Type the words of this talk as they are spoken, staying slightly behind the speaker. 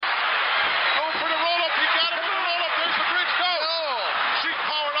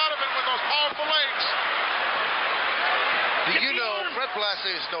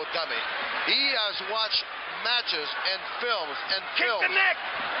is no dummy. He has watched matches and films and Kick films the neck!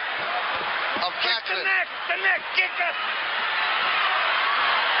 of Kick Backlund. the neck! Kick it!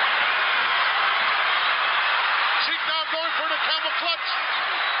 Sheik now going for the camel clutch.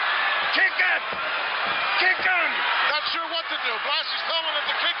 Kick it! Kick him! Not sure what to do. Blassie's telling him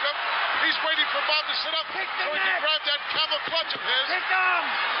to kick him. He's waiting for Bob to sit up Kick the so he can neck. grab that camel clutch of his. Kick him!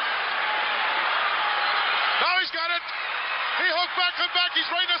 Now he's got it. He hooked Backlund back. He's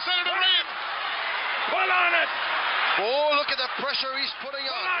ready to center the ring. Pull on it! Oh, look at the pressure he's putting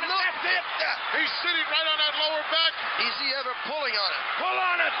Pull on. on it! Look. That's it! He's sitting right on that lower back. Is he ever pulling on it? Pull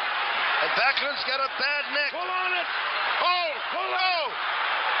on it! And Backlund's got a bad neck. Pull on it! Oh, Pull no. on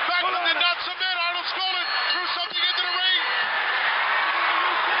it! Backlund did it. not submit. Arnold Skolin threw something into the ring.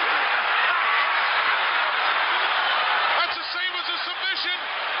 That's the same as a submission.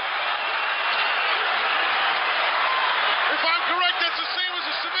 If I'm correct, that's the same as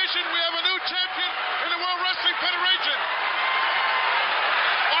a submission. We have a new champion in the World Wrestling Federation.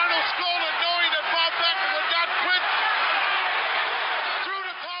 Arnold Skolin, knowing that Bob Backlund would not quit, threw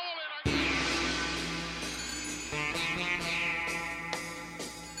the towel in.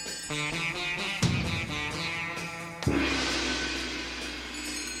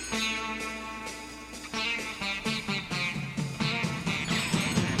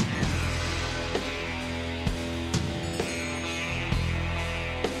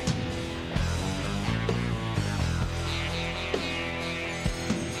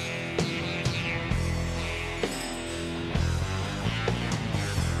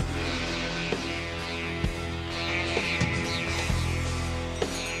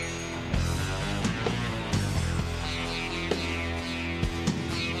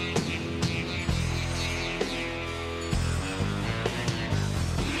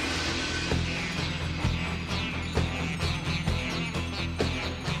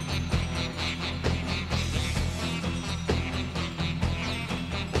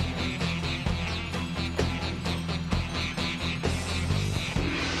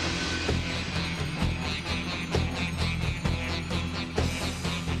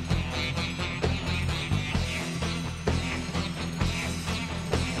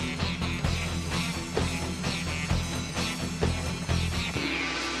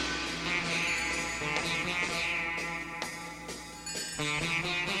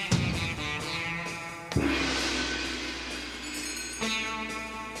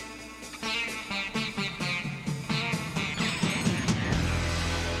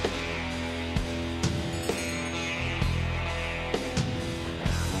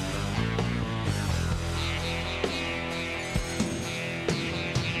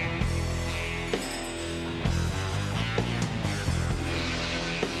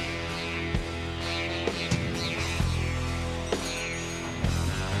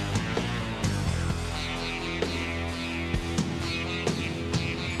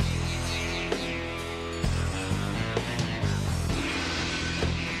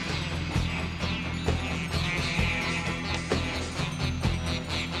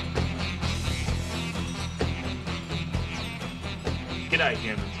 G'day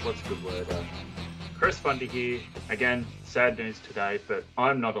humans, what's a good word? Chris Fundy here. Again, sad news today, but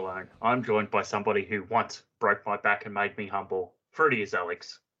I'm not alone. I'm joined by somebody who once broke my back and made me humble. Fruity is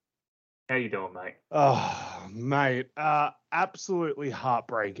Alex. How you doing, mate? Oh, mate, absolutely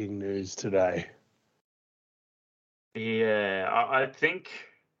heartbreaking news today. Yeah, I think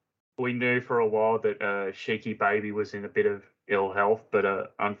we knew for a while that Sheiky Baby was in a bit of ill health,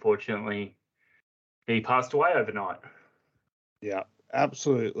 but unfortunately he passed away overnight. Yeah,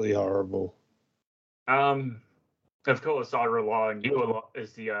 absolutely horrible. Of course, I rely on you a lot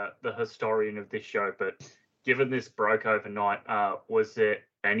as the historian of this show, but given this broke overnight, was there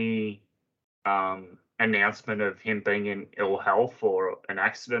any announcement of him being in ill health or an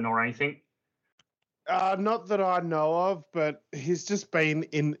accident or anything? Not that I know of, but he's just been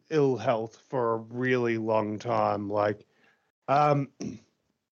in ill health for a really long time. Like,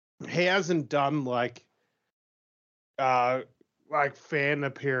 he hasn't done like fan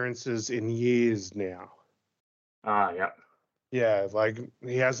appearances in years now. Yeah. Yeah, like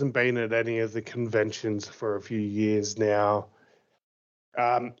he hasn't been at any of the conventions for a few years now.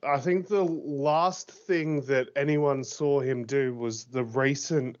 I think the last thing that anyone saw him do was the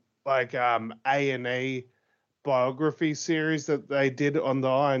recent A&E biography series that they did on the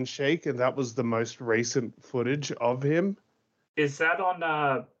Iron Sheik, and that was the most recent footage of him. Is that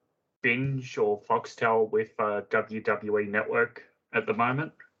on Binge or Foxtel with WWE Network at the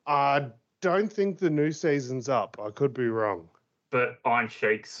moment? I don't think the new season's up. I could be wrong. But Iron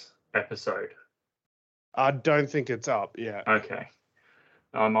Sheik's episode? I don't think it's up yet. Okay.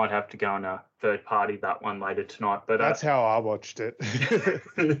 I might have to go on a third party that one later tonight. But That's how I watched it.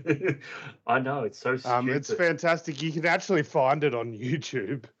 I know it's so stupid. It's fantastic. You can actually find it on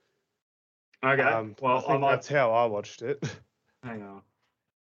YouTube. Okay. Well, I think that's how I watched it. Hang on.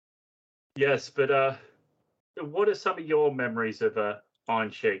 Yes, but what are some of your memories of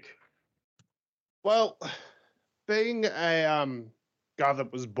Iron Sheik? Well, being a guy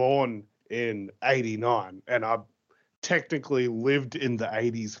that was born in '89, and I technically lived in the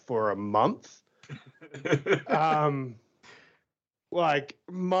 '80s for a month. Like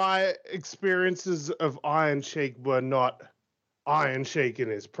my experiences of Iron Sheik were not Iron Sheik in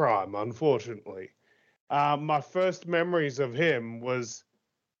his prime, unfortunately. My first memories of him was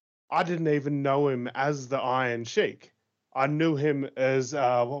I didn't even know him as the Iron Sheik. I knew him as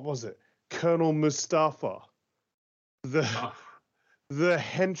what was it, Colonel Mustafa, the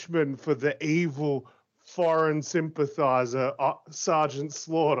henchman for the evil foreign sympathizer Sergeant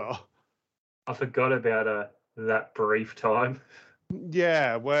Slaughter. I forgot about that brief time.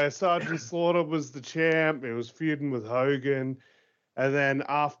 Yeah, where Sergeant Slaughter was the champ. He was feuding with Hogan. And then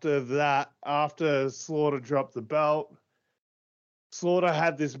after that, after Slaughter dropped the belt, Slaughter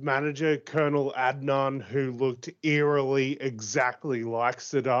had this manager, Colonel Adnan, who looked eerily exactly like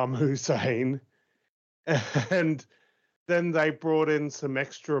Saddam Hussein. And then they brought in some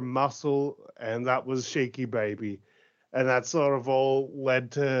extra muscle, and that was Sheiky Baby. And that sort of all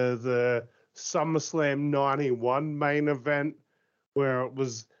led to the SummerSlam 91 main event, where it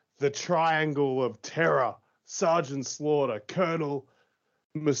was the triangle of terror: Sergeant Slaughter, Colonel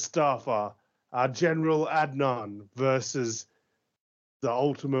Mustafa, General Adnan versus the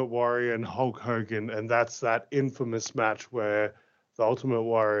Ultimate Warrior and Hulk Hogan. And that's that infamous match where the Ultimate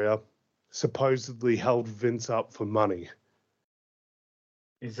Warrior supposedly held Vince up for money.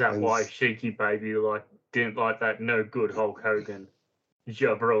 Is that why Sheiky Baby didn't like that no good Hulk Hogan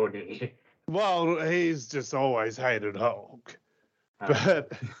jabroni? Well, he's just always hated Hulk.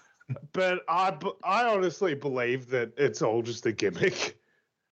 But I honestly believe that it's all just a gimmick.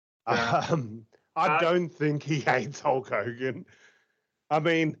 I don't think he hates Hulk Hogan. I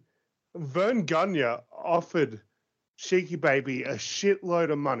mean, Vern Gagne offered Sheiky Baby a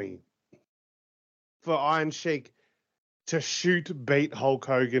shitload of money for Iron Sheik to beat Hulk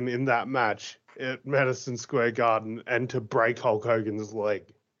Hogan in that match at Madison Square Garden and to break Hulk Hogan's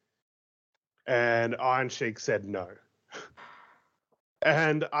leg. And Iron Sheik said no.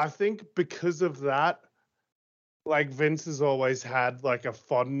 And I think because of that, like Vince has always had like a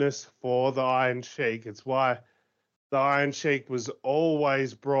fondness for the Iron Sheik. It's why the Iron Sheik was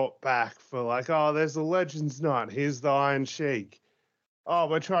always brought back for like, oh, there's a Legends Night. Here's the Iron Sheik. Oh,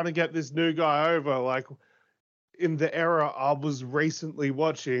 we're trying to get this new guy over. Like in the era I was recently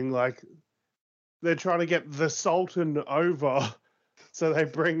watching, like they're trying to get the Sultan over. So they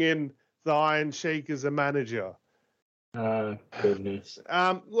bring in the Iron Sheik as a manager. Goodness.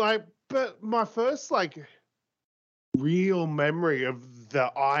 But my first real memory of the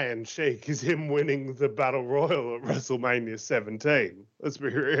Iron Sheik is him winning the Battle Royal at WrestleMania 17. Let's be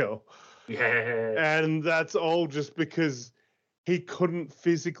real. Yeah. And that's all just because he couldn't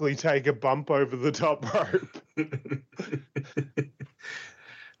physically take a bump over the top rope.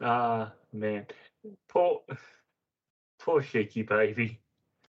 Man. Poor Sheiky Baby.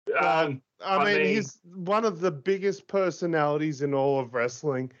 I mean, he's one of the biggest personalities in all of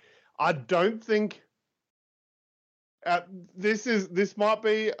wrestling. I don't think this might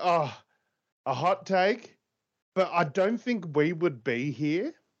be a hot take, but I don't think we would be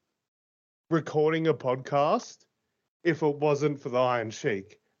here recording a podcast if it wasn't for the Iron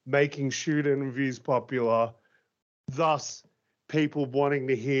Sheik making shoot interviews popular, thus people wanting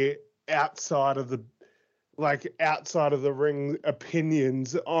to hear outside of the ring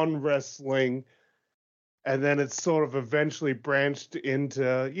opinions on wrestling. And then it's sort of eventually branched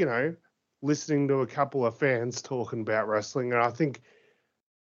into, listening to a couple of fans talking about wrestling. And I think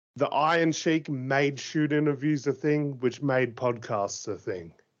the Iron Sheik made shoot interviews a thing, which made podcasts a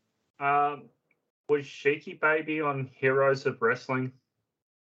thing. Was Sheiky Baby on Heroes of Wrestling?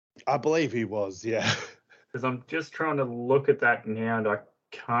 I believe he was, yeah. Because I'm just trying to look at that now and I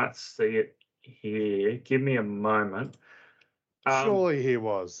can't see it here. Give me a moment. Surely he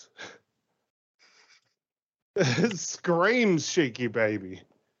was. Screams Sheiky Baby.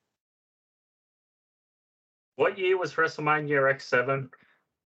 What year was WrestleMania X7?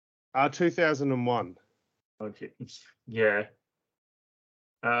 2001. Oh, yeah.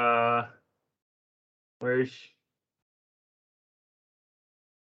 Where's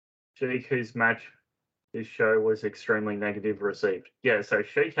Sheik, whose match this show was extremely negative received? Yeah, so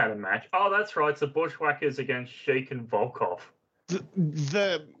Sheik had a match. Oh, that's right. It's the Bushwhackers against Sheik and Volkov.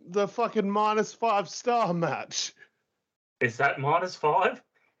 The fucking -5 star match. Is that -5?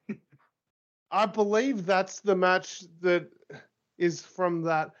 I believe that's the match that is from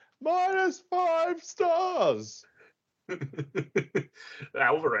that -5 stars.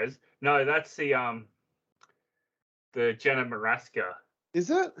 Alvarez. No, that's the Jenna Maraska. Is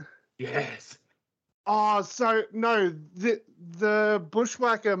it? Yes. Oh, so no, the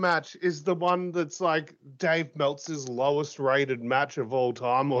Bushwhacker match is the one that's like Dave Meltzer's lowest rated match of all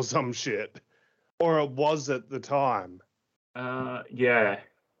time or some shit. Or it was at the time. Yeah.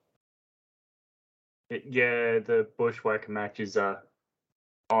 The Bushwhacker match is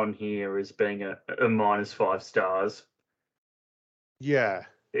on here as being a -5 stars. Yeah.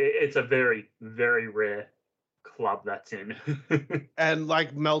 It's a very, very rare club that's in. And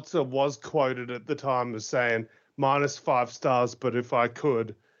like Meltzer was quoted at the time as saying -5 stars, but if I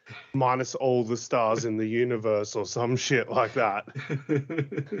could, minus all the stars in the universe or some shit like that.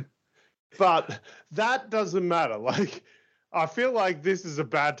 But that doesn't matter. Like, I feel like this is a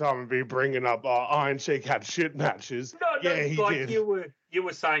bad time to be bringing up Iron Sheik had shit matches. No, yeah, he like did. You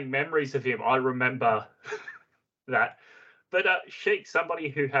were saying memories of him. I remember that. But Sheik, somebody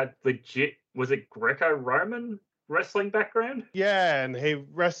who had legit, was it Greco-Roman wrestling background? Yeah, and he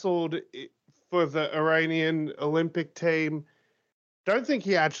wrestled for the Iranian Olympic team. Don't think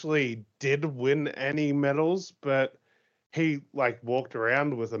he actually did win any medals, but he like walked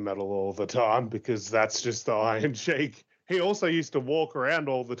around with a medal all the time because that's just the Iron Sheik. He also used to walk around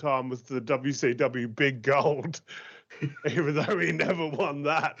all the time with the WCW Big Gold, even though he never won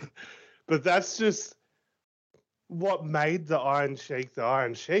that. But that's just what made the Iron Sheik the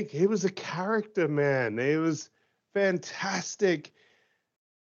Iron Sheik. He was a character, man. He was fantastic.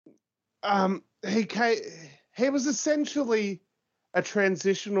 He was essentially a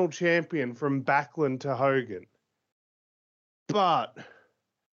transitional champion from Backlund to Hogan. But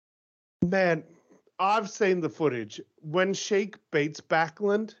man, I've seen the footage. When Sheik beats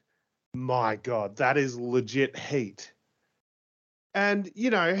Backlund, my God, that is legit heat. And,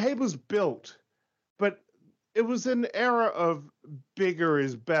 you know, he was built, but it was an era of bigger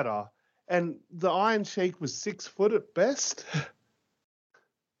is better. And the Iron Sheik was 6 foot at best.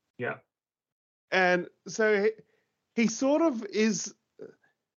 Yeah. And so he sort of is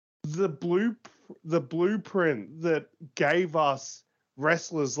the blueprint that gave us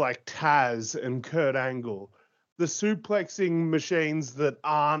wrestlers like Taz and Kurt Angle, the suplexing machines that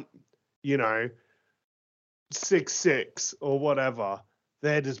aren't, you know, 6'6" or whatever.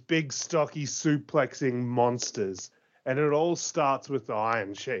 They're just big, stocky, suplexing monsters. And it all starts with the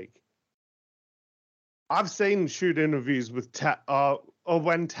Iron Sheik. I've seen shoot interviews with or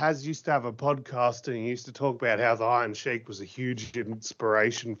when Taz used to have a podcast and he used to talk about how the Iron Sheik was a huge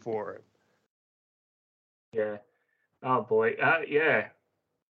inspiration for him. Yeah. Oh boy. Yeah.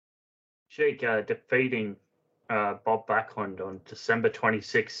 Sheik defeating Bob Backlund on December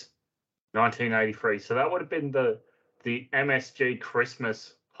 26, 1983. So that would have been the MSG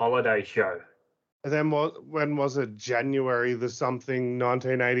Christmas holiday show. And then when was it? January the something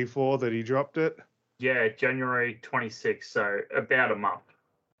 1984 that he dropped it? Yeah, January 26th, so about a month.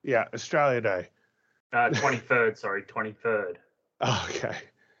 Yeah, Australia Day. 23rd, sorry, 23rd. Okay.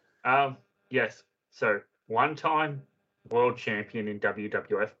 Yes, so one-time world champion in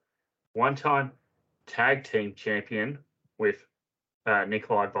WWF, one-time tag team champion with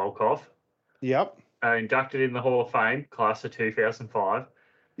Nikolai Volkov. Yep. Inducted in the Hall of Fame, class of 2005.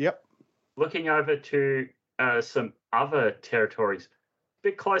 Yep. Looking over to some other territories, a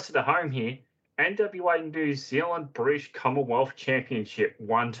bit closer to home here, NWA New Zealand British Commonwealth Championship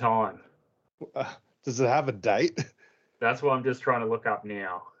one time. Does it have a date? That's what I'm just trying to look up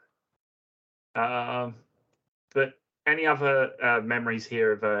now. But any other memories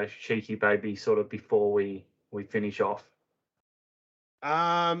here of Sheiky Baby sort of before we finish off?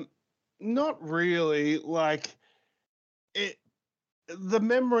 Not really. Like it. The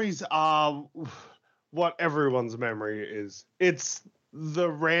memories are what everyone's memory is. It's the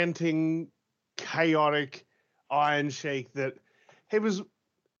ranting, chaotic Iron Sheik that he was.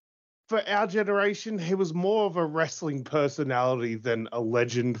 For our generation, he was more of a wrestling personality than a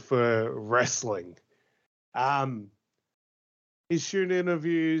legend for wrestling. His shoot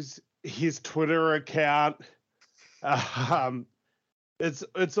interviews, his Twitter account,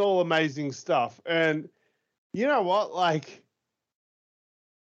 it's all amazing stuff. And you know what? Like,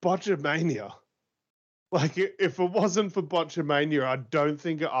 Botchamania. Like, if it wasn't for Botchamania, I don't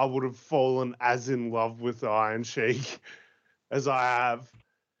think I would have fallen as in love with the Iron Sheik as I have.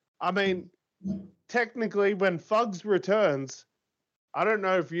 I mean, technically, when Fugs returns, I don't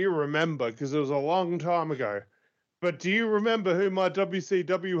know if you remember, because it was a long time ago, But do you remember who my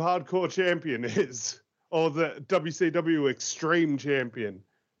WCW Hardcore Champion is? Or the WCW Extreme Champion?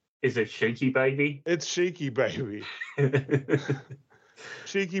 Is it Sheiky Baby? It's Sheiky Baby.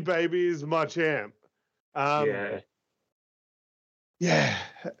 Sheiky Baby is my champ. Yeah. Yeah,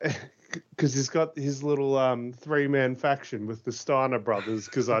 because he's got his little 3-man faction with the Steiner brothers,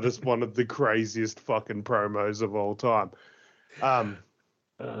 because I just wanted the craziest fucking promos of all time.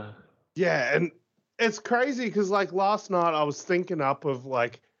 Yeah, and it's crazy because, like, last night I was thinking up of,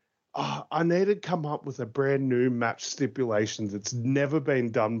 like, I need to come up with a brand new match stipulation that's never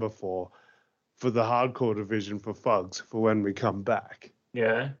been done before for the hardcore division for Fugs for when we come back.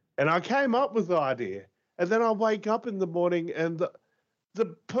 Yeah. And I came up with the idea. And then I wake up in the morning and the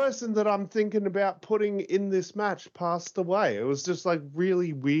person that I'm thinking about putting in this match passed away. It was just like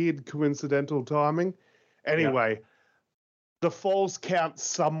really weird coincidental timing. Anyway, the Falls Count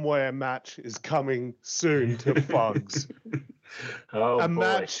Somewhere match is coming soon to Fugs. Oh,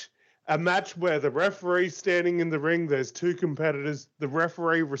 boy. A match where the referee's standing in the ring, there's 2 competitors, the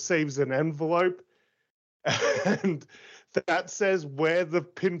referee receives an envelope, and that says where the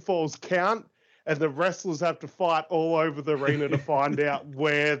pinfalls count, and the wrestlers have to fight all over the arena to find out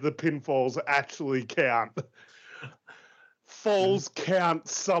where the pinfalls actually count. Falls count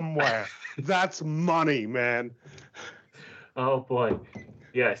somewhere. That's money, man. Oh boy,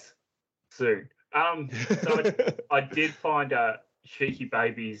 yes, soon. So I did find Sheiky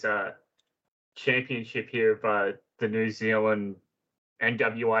Baby's championship here of the New Zealand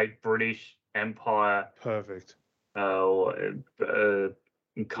NWA British Empire. Perfect.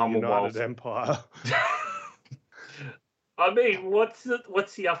 Commonwealth United Empire. I mean, what's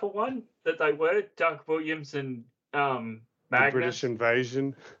the other one that they were? Doug Williams and Magnus? The British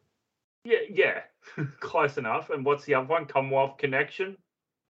Invasion. Yeah, close enough. And what's the other one? Commonwealth Connection?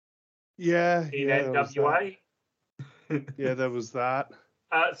 Yeah, in NWA? Yeah, there was that.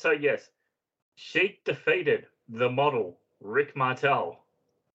 So yes, Sheik defeated the model Rick Martel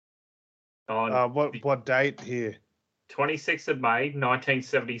on what date here? 26th of May,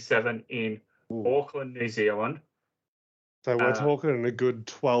 1977 in Auckland, New Zealand. So we're talking a good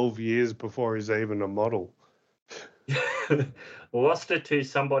 12 years before he's even a model. Lost it to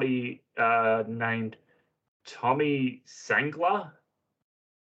somebody named Tommy Sangler.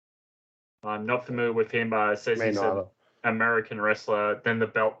 I'm not familiar with him. Says he's an American wrestler. Then the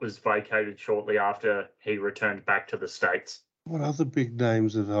belt was vacated shortly after he returned back to the States. What other big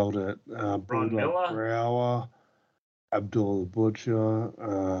names have held it? Ron Miller. Brower, Abdul the Butcher.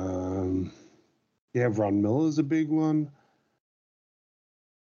 Ron Miller's a big one.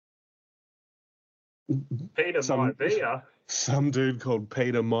 Peter Maivia. Some dude called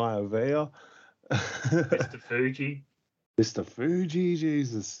Peter Maivia. Mr. Fuji. Mr. Fuji,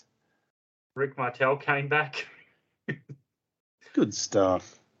 Jesus. Rick Martel came back. Good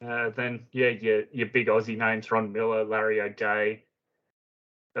stuff. Then, your big Aussie names, Ron Miller, Larry O'Day.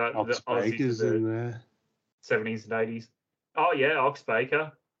 Ox the Aussies Baker's in there. 70s and 80s. Oh, yeah, Ox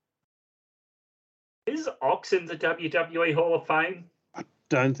Baker. Is Ox in the WWE Hall of Fame? I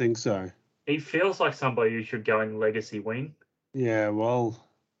don't think so. He feels like somebody who should go in Legacy Wing. Yeah, well,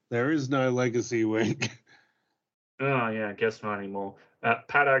 there is no Legacy Wing. Oh, yeah, I guess not anymore.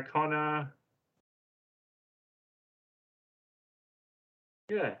 Pat O'Connor.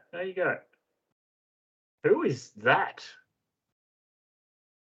 Yeah, there you go. Who is that?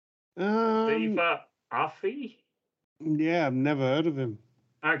 Steve Uffy? Yeah, I've never heard of him.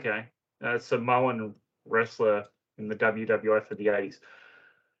 Okay. Samoan wrestler in the WWF of the 80s.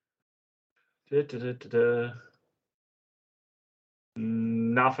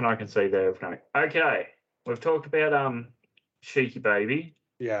 Nothing I can see there. No. Okay. We've talked about Sheiky Baby.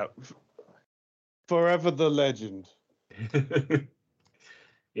 Yeah. Forever the legend.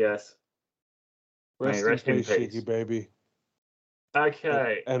 Yes. Rest in peace, Sheiky Baby.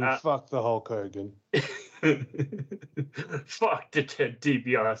 Okay. And fuck the Hulk Hogan. Fuck the Ted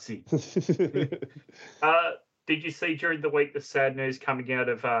DiBiase. Did you see during the week the sad news coming out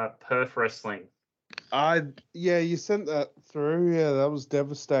of Perth Wrestling? You sent that through. Yeah, that was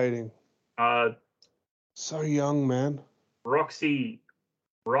devastating. So young, man. Roxy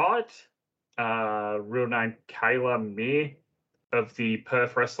Wright, real name Kayla Meir, of the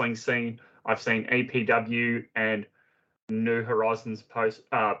Perth wrestling scene. I've seen EPW and New Horizons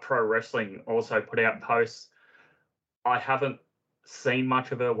Pro Wrestling also put out posts. I haven't seen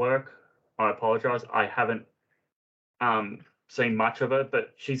much of her work. I apologize. I haven't seen much of her,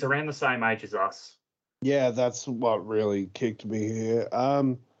 but she's around the same age as us. Yeah, that's what really kicked me here.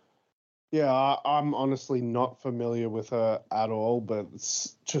 I'm honestly not familiar with her at all, but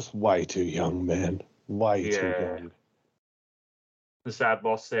it's just way too young, man. Way too Yeah. young. The sad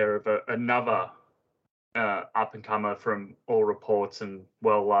loss there of another up-and-comer from all reports and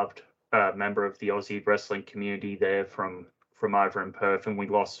well-loved member of the Aussie wrestling community there from over in Perth, and we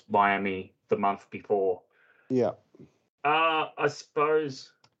lost Miami the month before. Yeah. I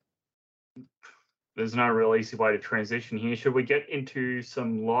suppose there's no real easy way to transition here. Should we get into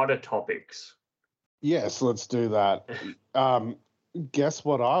some lighter topics? Yes, let's do that. Guess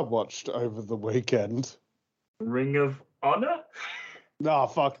what I watched over the weekend? Ring of Honor? No,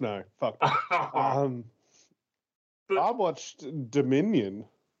 fuck no. Fuck no. But I watched Dominion.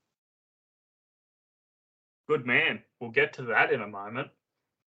 good man. We'll get to that in a moment.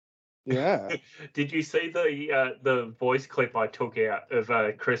 Yeah. Did you see the voice clip I took out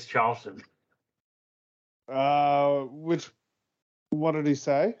of Chris Charlton? What did he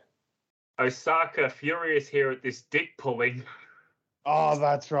say? Osaka furious here at this dick pulling. Oh,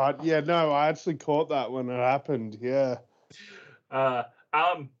 that's right. Yeah, no, I actually caught that when it happened. Yeah. I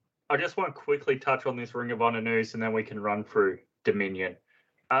just want to quickly touch on this Ring of Honor news, and then we can run through Dominion.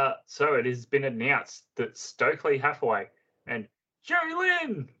 So it has been announced that Stokely Hathaway and Jerry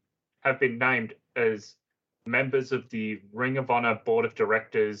Lynn have been named as members of the Ring of Honor Board of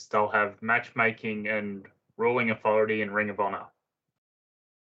Directors. They'll have matchmaking and ruling authority in Ring of Honor.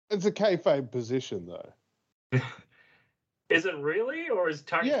 It's a kayfabe position, though. Is it really, or is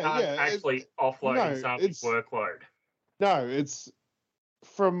Tony Khan actually offloading some of his workload? No, it's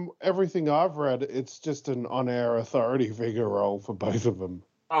from everything I've read, it's just an on-air authority figure role for both of them.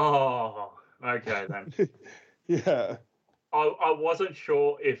 Oh, okay then. Yeah. I wasn't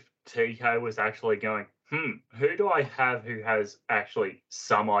sure if TK was actually going, who do I have who has actually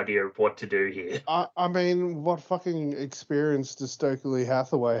some idea of what to do here? I mean, what fucking experience does Stokely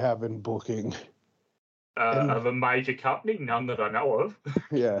Hathaway have in booking? Of a major company? None that I know of.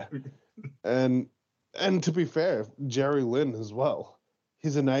 Yeah. And to be fair, Jerry Lynn as well.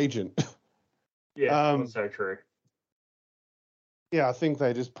 He's an agent. Yeah, that's so true. Yeah, I think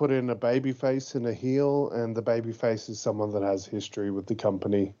they just put in a babyface and a heel, and the babyface is someone that has history with the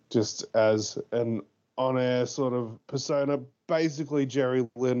company, just as an on-air sort of persona. Basically, Jerry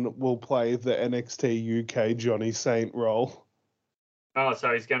Lynn will play the NXT UK Johnny Saint role. Oh,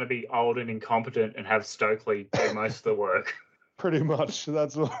 so he's going to be old and incompetent and have Stokely do most of the work. Pretty much,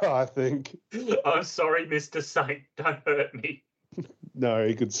 that's what I think. I'm sorry, Mr. Saint, don't hurt me. No,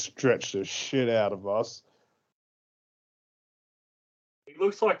 he could stretch the shit out of us. He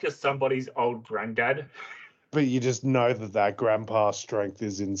looks like just somebody's old granddad. But you just know that grandpa strength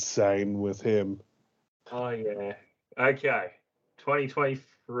is insane with him. Oh, yeah. Okay.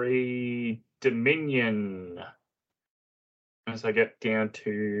 2023 Dominion. As I get down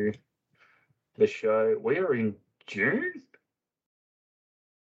to the show, we are in June?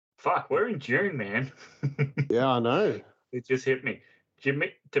 Fuck, we're in June, man. Yeah, I know. It just hit me.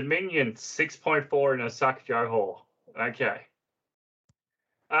 Dominion 6.4 in Osaka Joe Hall. Okay.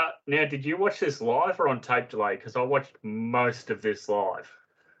 Now, did you watch this live or on tape delay? Because I watched most of this live.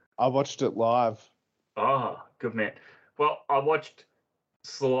 I watched it live. Oh, good man. Well, I watched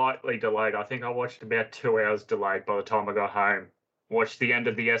slightly delayed. I think I watched about 2 hours delayed by the time I got home. Watched the end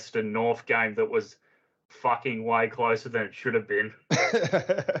of the Eston North game that was fucking way closer than it should have been.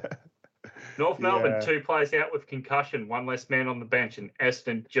 North Melbourne, 2 players out with concussion, 1 less man on the bench, and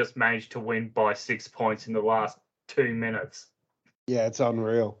Eston just managed to win by 6 points in the last 2 minutes. Yeah, it's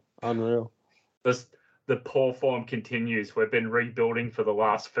unreal. Unreal. The poor form continues. We've been rebuilding for the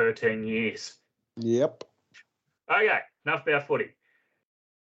last 13 years. Yep. Okay, enough about footy.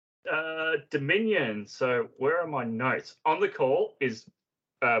 Dominion. So where are my notes? On the call is,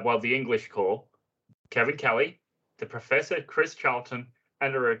 the English call, Kevin Kelly, the Professor Chris Charlton,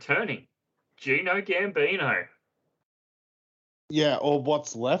 and a returning Gino Gambino. Yeah, or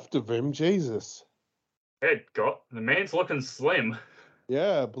what's left of him, Jesus. The man's looking slim.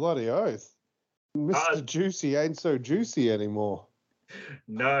 Yeah, bloody oath. Mr. Juicy ain't so juicy anymore.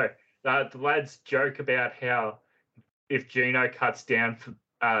 No, the lads joke about how if Gino cuts down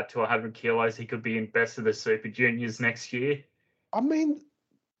to 100 kilos, he could be in best of the Super Juniors next year. I mean,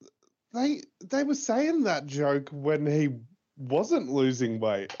 they were saying that joke when he wasn't losing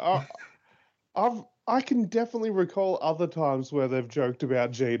weight. I can definitely recall other times where they've joked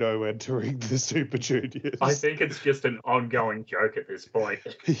about Gino entering the Super Juniors. I think it's just an ongoing joke at this point.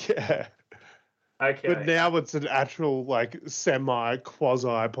 Yeah. Okay. But now it's an actual,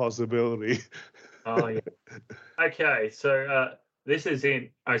 semi-quasi possibility. Oh, yeah. Okay, so this is in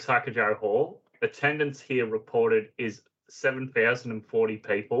Osaka Joe Hall. Attendance here reported is 7,040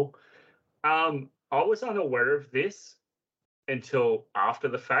 people. I was unaware of this until after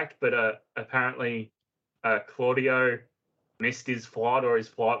the fact, but apparently Claudio missed his flight, or his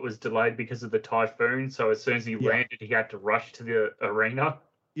flight was delayed because of the typhoon. So as soon as he landed, he had to rush to the arena.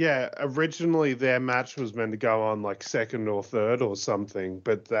 Yeah, originally their match was meant to go on like second or third or something,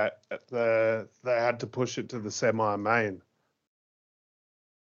 but they had to push it to the semi-main.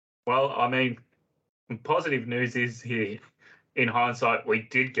 Well, I mean, positive news is here, in hindsight, we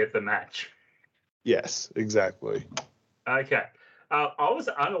did get the match. Yes, exactly. Okay. I was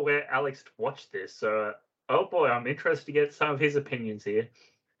unaware Alex watched this, so oh boy, I'm interested to get some of his opinions here.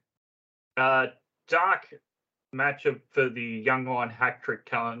 Dark matchup for the Young Lion hat trick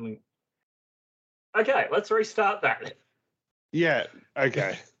calendar. Okay, let's restart that. Yeah,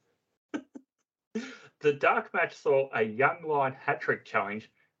 okay. The dark match saw a Young Lion hat trick challenge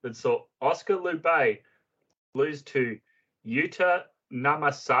that saw Oscar Lubay lose to Yuta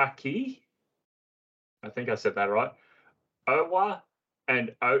Namasaki. I think I said that right. Owa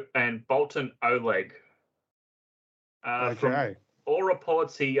and Bolton Oleg. Okay. From all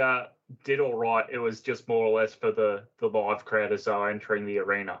reports, he did all right. It was just more or less for the live crowd as they were entering the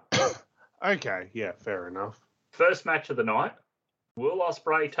arena. Okay, yeah, fair enough. First match of the night, Will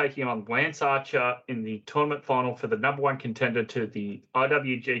Ospreay taking on Lance Archer in the tournament final for the number one contender to the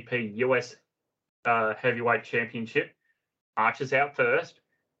IWGP US Heavyweight Championship. Archer's out first.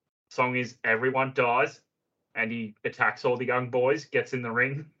 Song is Everyone Dies, and he attacks all the young boys, gets in the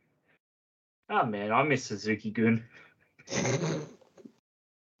ring. Oh man, I miss Suzuki-gun.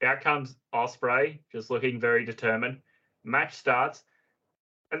 Out comes Ospreay, just looking very determined. Match starts,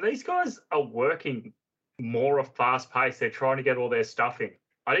 and these guys are working more of fast pace. They're trying to get all their stuff in.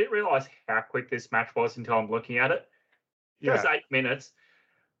 I didn't realize how quick this match was until I'm looking at it. It was 8 minutes.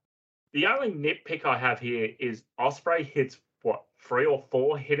 The only nitpick I have here is Ospreay hits, 3 or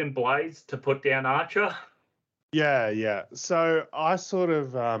 4 hidden blades to put down Archer? Yeah. So I sort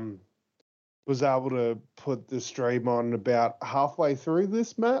of was able to put the stream on about halfway through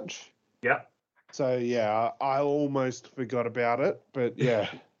this match. Yeah. So yeah, I almost forgot about it, but yeah.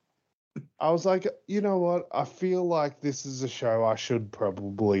 I was like, you know what? I feel like this is a show I should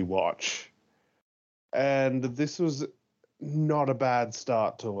probably watch. And this was not a bad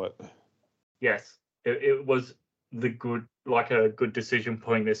start to it. Yes. It was a good decision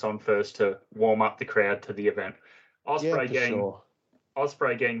putting this on first to warm up the crowd to the event. Ospreay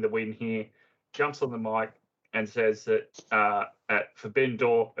getting the win here, jumps on the mic and says that at Forbidden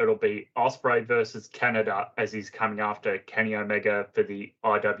Door it'll be Ospreay versus Canada as he's coming after Kenny Omega for the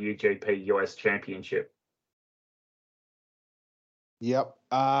IWGP US Championship. Yep.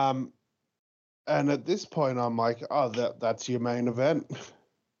 And at this point I'm like, oh, that's your main event.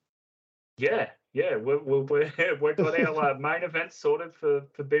 Yeah. We've got our main event sorted for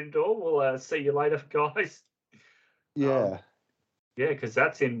Forbidden Door. We'll see you later, guys. Yeah. Yeah, because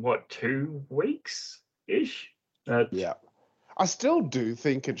that's in 2 weeks ish. Yeah, I still do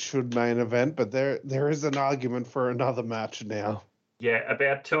think it should main event, but there is an argument for another match now. Yeah,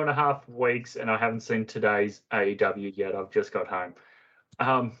 about 2.5 weeks, and I haven't seen today's AEW yet. I've just got home.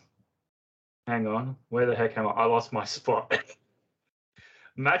 Hang on, where the heck am I? I lost my spot.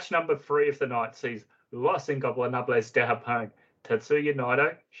 Match number 3 of the night sees Los Ingobernables de Japón, Tetsuya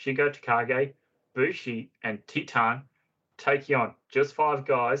Naito, Shingo Takagi, Bushi, and Titan taking on just 5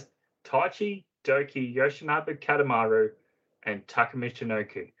 guys, Taichi, Doki, Yoshinobu Kadamaru, and Taka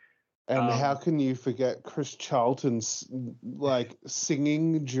Michinoku. And how can you forget Chris Charlton's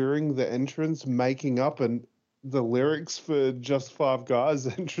singing during the entrance, making up and the lyrics for Just 5 Guys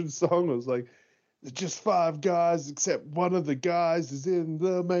entrance song was like, just 5 guys, except one of the guys is in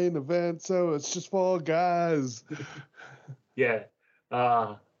the main event, so it's just 4 guys. Yeah.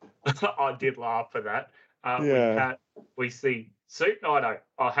 I did laugh for that. We see Suit Naito.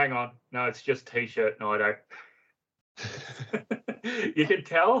 Oh, hang on. No, it's just T-shirt Naito. You can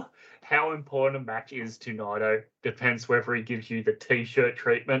tell how important a match is to Naito. Depends whether he gives you the T-shirt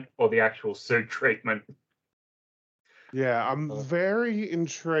treatment or the actual suit treatment. Yeah, I'm very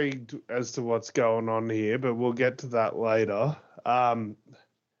intrigued as to what's going on here, but we'll get to that later.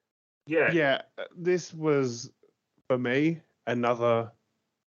 Yeah, this was, for me, another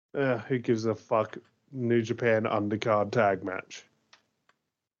who gives a fuck New Japan undercard tag match.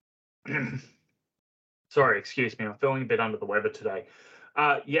 Sorry, excuse me. I'm feeling a bit under the weather today.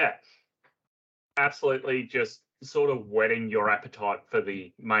 Yeah, absolutely just sort of whetting your appetite for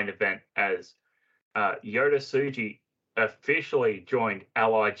the main event as Yota Tsuji officially joined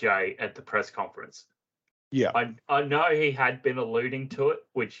LIJ at the press conference. Yeah. I know he had been alluding to it,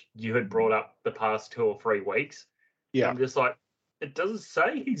 which you had brought up the past 2 or 3 weeks. Yeah. I'm just like, it doesn't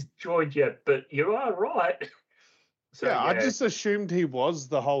say he's joined yet, but you are right. So, I just assumed he was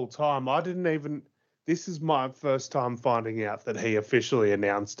the whole time. I didn't even... this is my first time finding out that he officially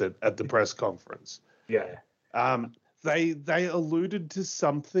announced it at the press conference. Yeah. They alluded to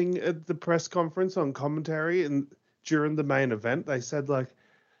something at the press conference on commentary, and during the main event, they said like,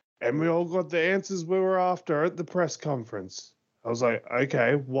 and we all got the answers we were after at the press conference. I was like,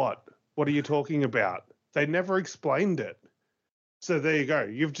 okay, what? What are you talking about? They never explained it. So there you go.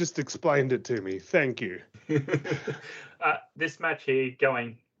 You've just explained it to me. Thank you. This match here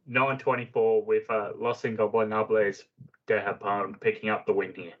going 9-24 with Los Ingobernables de Japón picking up the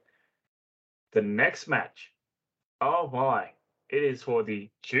win here. The next match, oh my, it is for the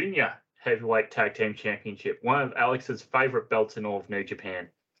Junior Heavyweight Tag Team Championship, one of Alex's favorite belts in all of New Japan.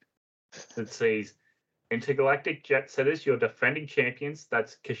 It sees Intergalactic Jet Setters, your defending champions,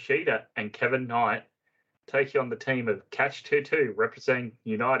 that's Kushida and Kevin Knight, taking on the team of Catch 22 representing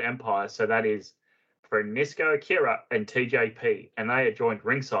United Empire. So that is Francisco Akira and TJP, and they are joined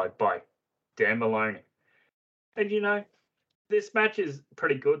ringside by Dan Maloney. And you know, this match is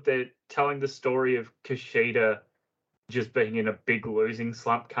pretty good. They're telling the story of Kushida just being in a big losing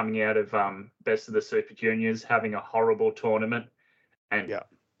slump coming out of Best of the Super Juniors, having a horrible tournament. And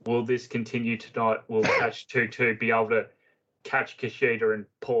will this continue tonight? Will Catch 22 be able to catch Kushida in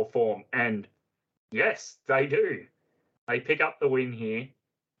poor form? And yes, they do. They pick up the win here.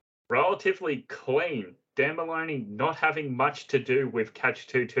 Relatively clean. Dan Maloney not having much to do with Catch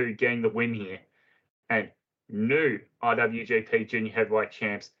 22 getting the win here. And new IWGP Junior Heavyweight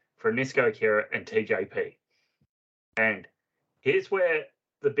Champs, Francisco Akira and TJP. And here's where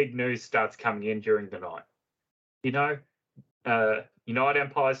the big news starts coming in during the night. You know, United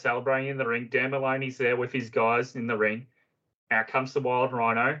Empire celebrating in the ring. Dan Maloney's there with his guys in the ring. Out comes the Wild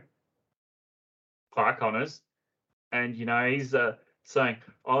Rhino, Clark Connors. And, you know, he's saying,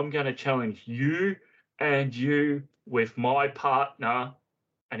 I'm going to challenge you and you with my partner.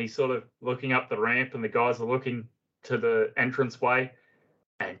 And he's sort of looking up the ramp and the guys are looking to the entranceway.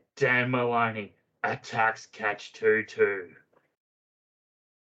 And Dan Maloney attacks Catch 22.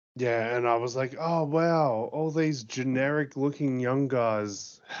 Yeah, and I was like, oh, wow, all these generic-looking young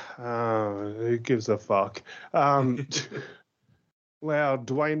guys. Who gives a fuck? Wow,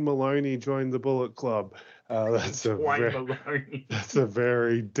 Dwayne Maloney joined the Bullet Club. That's a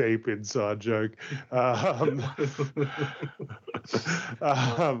very deep inside joke.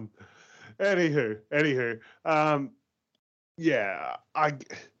 Anywho, yeah, I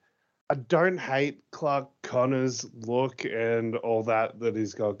don't hate Clark Connor's look and all that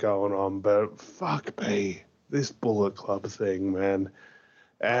he's got going on, but fuck me, this Bullet Club thing, man.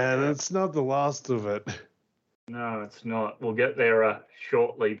 And it's not the last of it. No, it's not. We'll get there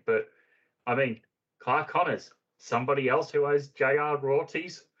shortly, but I mean, Clark Connors, somebody else who has JR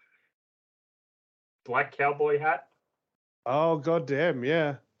royalties, black cowboy hat. Oh, goddamn,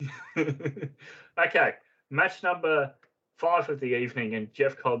 yeah. Okay, match number 5 of the evening, and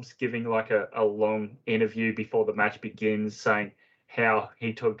Jeff Cobb's giving like a long interview before the match begins, saying how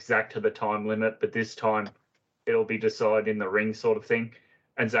he took Zach to the time limit, but this time it'll be decided in the ring sort of thing.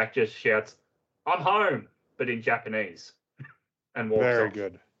 And Zach just shouts, I'm home, but in Japanese, and walks Very off.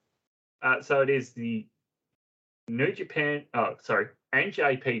 good. So it is the NJPW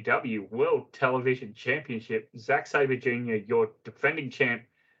World Television Championship. Zack Sabre Jr., your defending champ,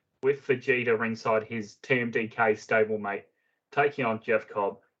 with Vegeta ringside, his TMDK stablemate, taking on Jeff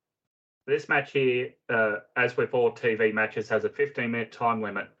Cobb. This match here, as with all TV matches, has a 15-minute time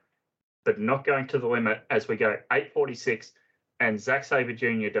limit, but not going to the limit as we go 8:46, and Zack Sabre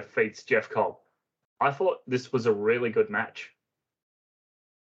Jr. defeats Jeff Cobb. I thought this was a really good match.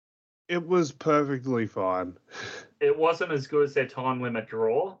 It was perfectly fine. It wasn't as good as their time limit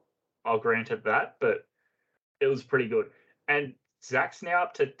draw, I'll grant it that, but it was pretty good. And Zach's now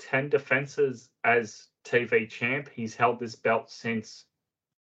up to 10 defenses as TV champ. He's held this belt since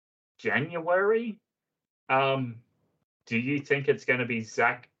January. Do you think it's going to be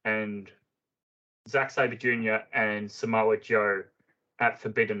Zack Sabre Jr. and Samoa Joe at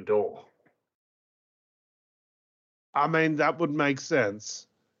Forbidden Door? I mean, that would make sense.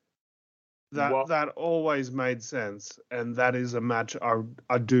 That always made sense, and that is a match I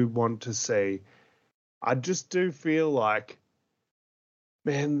do want to see. I just do feel like,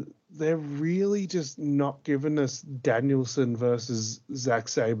 man, they're really just not giving us Danielson versus Zack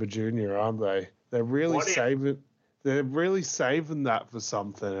Sabre Jr., aren't they? They're really saving that for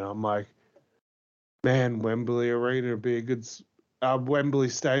something. And I'm like, man, Wembley Arena would be a good Wembley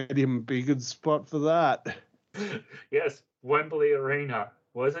Stadium would be a good spot for that. Yes, Wembley Arena.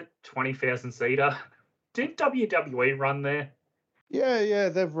 Was it 20,000 seater? Didn't WWE run there? Yeah,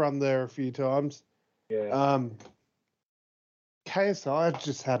 they've run there a few times. Yeah. KSI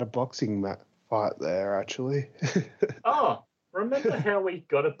just had a boxing fight there, actually. Oh, remember how we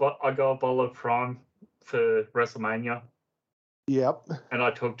got I got a bottle of Prime for WrestleMania, Yep. and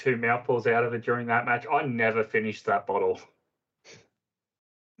I took 2 mouthfuls out of it during that match? I never finished that bottle.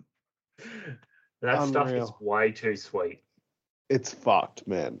 That stuff is Unreal. way too sweet. It's fucked,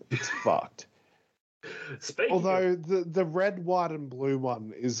 man. It's fucked. Speaking Although of, the red, white, and blue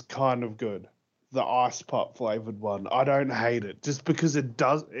one is kind of good. The ice pop flavored one. I don't hate it just because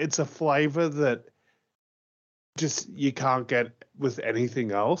it's a flavor that just you can't get with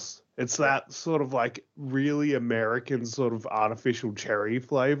anything else. It's that sort of like really American sort of artificial cherry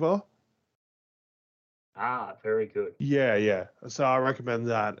flavor. very good. Yeah, yeah. So I recommend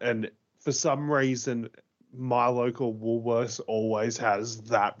that. And for some reason, my local Woolworths always has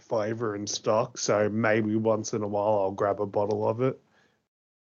that flavor in stock. So maybe once in a while I'll grab a bottle of it.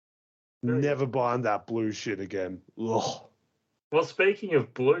 Very Never good. buying that blue shit again. Ugh. Well, speaking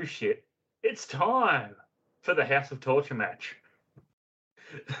of blue shit, it's time for the House of Torture match.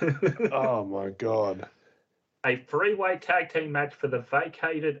 Oh my god. A 3-way tag team match for the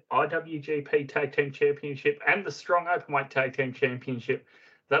vacated IWGP Tag Team Championship and the Strong Openweight Tag Team Championship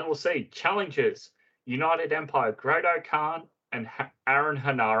that will see challengers United Empire Grado Khan and Aaron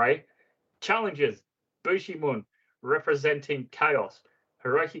Hanare, challengers Bushimun representing Chaos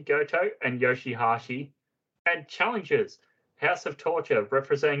Hiroki Goto and Yoshihashi, and challengers House of Torture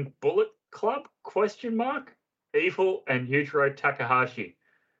representing Bullet Club Evil and Yujiro Takahashi.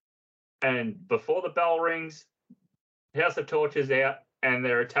 And before the bell rings, House of Torture's out and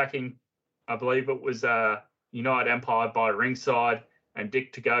they're attacking, I believe it was United Empire by ringside, and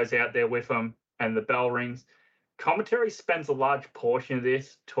Dick to go's out there with them, and the bell rings. Commentary spends a large portion of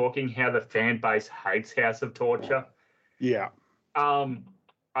this talking how the fan base hates House of Torture. Yeah.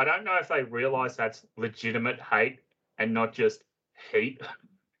 I don't know if they realize that's legitimate hate and not just heat.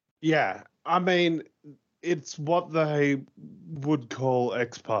 Yeah. I mean, it's what they would call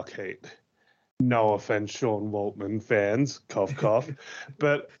X-Pac hate. No offense, Sean Waltman fans, cough, cough.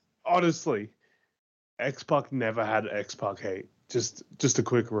 But honestly, X-Pac never had X-Pac hate. Just a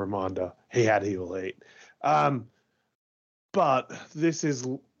quick reminder, he had heel hate. But this is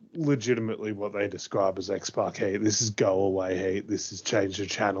legitimately what they describe as X-Pac hate. This is go away hate. This is change the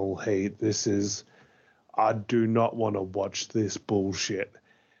channel hate. This is I do not want to watch this bullshit.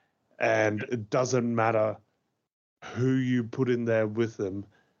 And it doesn't matter who you put in there with them,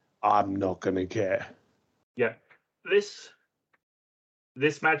 I'm not going to care. Yeah. This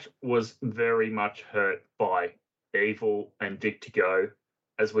match was very much hurt by Evil and Dick to go.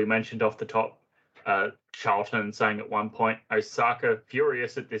 As we mentioned off the top, Charlton saying at one point, Osaka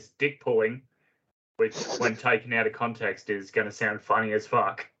furious at this dick pulling, which when taken out of context is going to sound funny as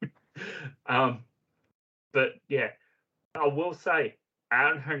fuck. But yeah, I will say,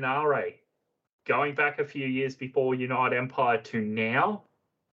 Aaron Henare, going back a few years before United Empire to now,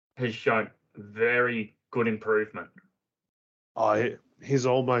 has shown very good improvement. He's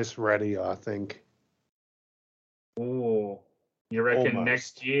almost ready, I think. Oh, you reckon Almost.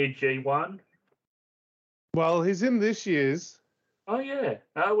 next year G1? Well, he's in this year's. Oh yeah,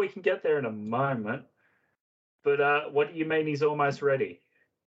 we can get there in a moment. But what do you mean he's almost ready?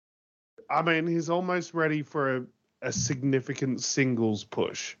 I mean, he's almost ready for a significant singles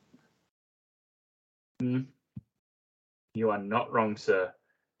push. You are not wrong, sir.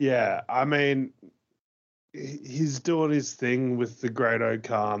 Yeah, I mean, he's doing his thing with the Grado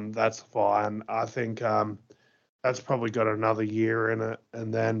Khan. That's fine. I think that's probably got another year in it,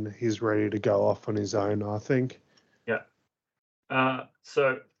 and then he's ready to go off on his own, I think. Yeah.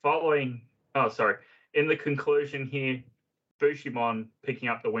 So in the conclusion here, Bushimon picking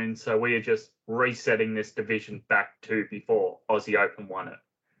up the win, so we are just resetting this division back to before Aussie Open won it.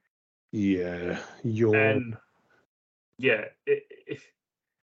 Yeah, And yeah, if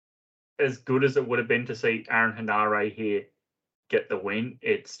as good as it would have been to see Aaron Henare here get the win,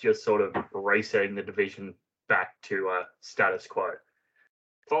 it's just sort of resetting the division back to status quo.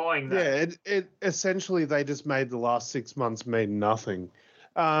 Following that, yeah. It essentially they just made the last 6 months mean nothing.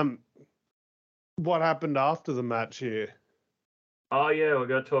 What happened after the match here? oh yeah, we're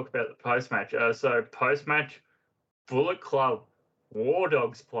going to talk about the post match. So post match, Bullet Club War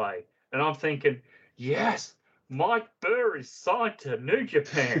Dogs play, and I'm thinking, yes, Mike Burr is signed to New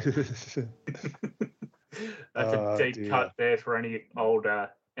Japan. That's a deep cut there for any old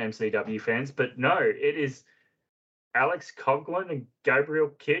MCW fans, but no, it is Alex Coughlin and Gabriel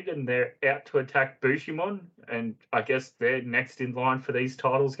Kidd, and they're out to attack Bushimon, and I guess they're next in line for these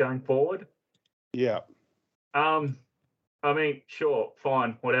titles going forward. Yeah. I mean, sure,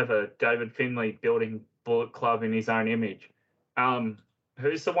 fine, whatever. David Finlay building Bullet Club in his own image.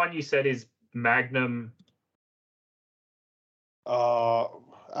 Who's the one you said is Magnum.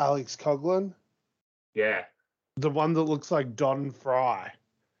 Alex Coughlin, Yeah. the one that looks like Don Fry.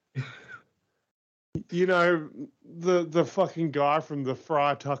 You know, the fucking guy from the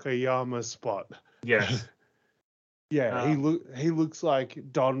Fry Takayama spot. Yes. Yeah, he looks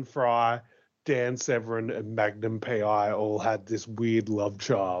like Don Fry, Dan Severin, and Magnum PI all had this weird love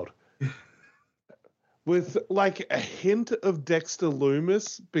child. With like a hint of Dexter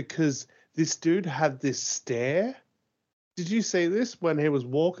Loomis, because this dude had this stare. Did you see this when he was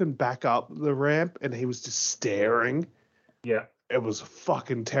walking back up the ramp and he was just staring? Yeah. It was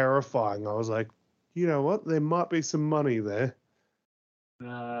fucking terrifying. I was like, you know what? There might be some money there.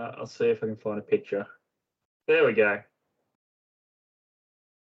 I'll see if I can find a picture. There we go.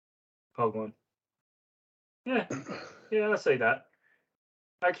 Hold on. Yeah. Yeah, I see that.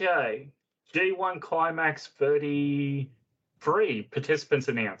 Okay. G1 Climax 33 participants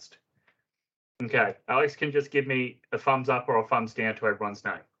announced. Okay. Alex can just give me a thumbs up or a thumbs down to everyone's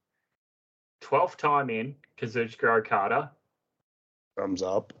name. 12th time in, Kazuchika Okada. Thumbs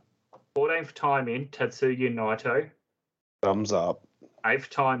up. 14th time in, Tetsuya Naito. Thumbs up. 8th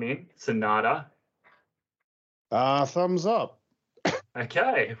time in, Sonata. Thumbs up.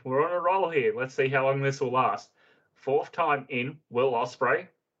 Okay, we're on a roll here. Let's see how long this will last. 4th time in, Will Ospreay.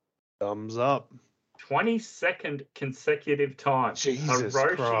 Thumbs up. 22nd consecutive time, Jesus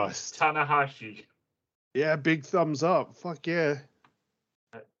Hiroshi Christ. Tanahashi. Yeah, big thumbs up. Fuck yeah.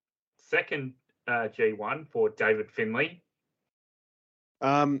 Second G1 for David Finlay.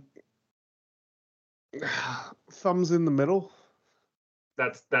 Thumbs in the middle.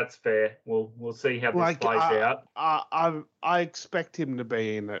 That's fair. We'll see how this plays out. I expect him to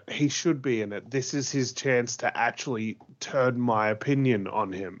be in it. He should be in it. This is his chance to actually turn my opinion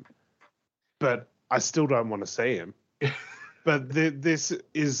on him. But I still don't want to see him. But this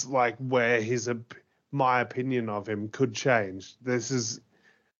is like where my opinion of him could change. This is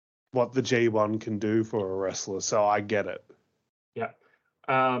what the G1 can do for a wrestler, so I get it. Yeah.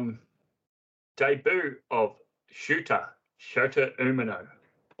 Debut of Shota Umino.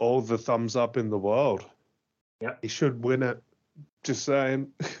 All the thumbs up in the world. Yep. He should win it. Just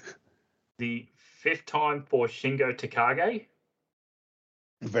saying. The 5th time for Shingo Takagi.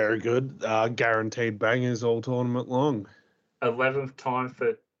 Very good. Guaranteed bangers all tournament long. 11th time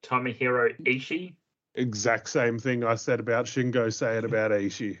for Tomohiro Ishii. Exact same thing I said about Shingo, say it about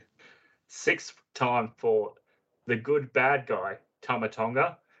Ishii. 6th time for the good bad guy, Tama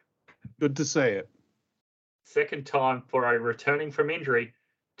Tonga. Good to see it. 2nd time for a returning from injury,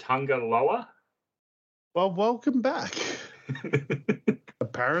 Tonga Loa. Well, welcome back.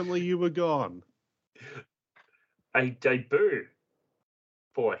 Apparently you were gone. A debut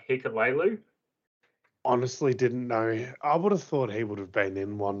for Hikulelu. Honestly didn't know. I would have thought he would have been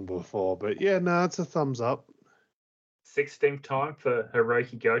in one before, but yeah, no, it's a thumbs up. 16th time for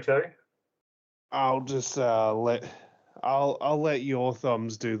Hiroki Goto. I'll just I'll let your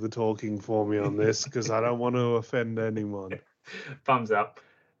thumbs do the talking for me on this because I don't want to offend anyone. Thumbs up.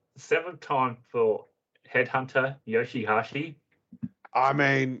 7th time for Headhunter Yoshihashi. I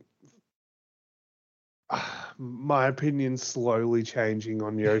mean, my opinion's slowly changing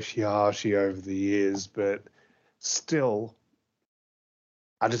on Yoshihashi over the years, but still,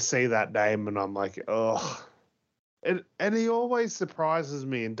 I just see that name and I'm like, ugh. And he always surprises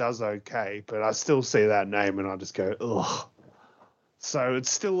me and does okay, but I still see that name and I just go, ugh. So it's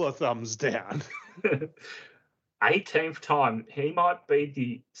still a thumbs down. 18th time. He might be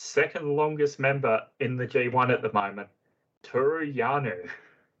the 2nd longest member in the G1 at the moment. Toru Yano.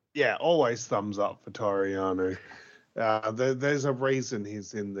 Yeah, always thumbs up for Toriano. There's a reason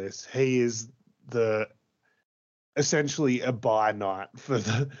he's in this. He is essentially a buy night for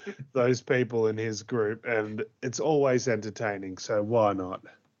those people in his group, and it's always entertaining, so why not?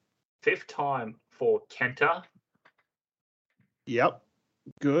 5th time for Kenta. Yep,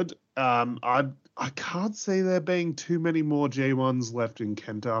 good. I can't see there being too many more G1s left in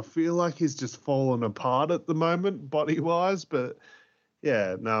Kenta. I feel like he's just fallen apart at the moment, body-wise, but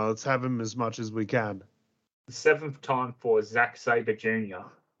yeah, no, let's have him as much as we can. 7th time for Zack Sabre Jr.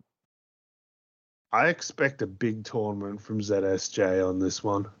 I expect a big tournament from ZSJ on this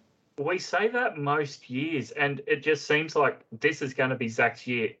one. We say that most years, and it just seems like this is going to be Zack's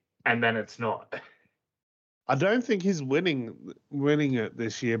year, and then it's not. I don't think he's winning it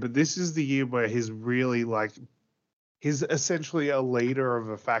this year, but this is the year where he's really he's essentially a leader of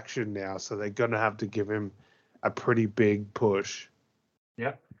a faction now, so they're going to have to give him a pretty big push.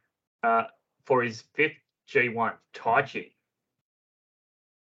 Yep. For his 5th G1, Taichi.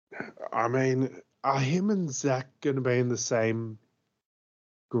 I mean, are him and Zack going to be in the same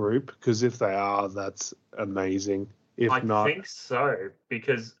group? Because if they are, that's amazing. If I not, think so,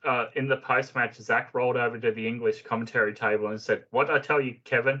 because in the post-match, Zach rolled over to the English commentary table and said, "What did I tell you,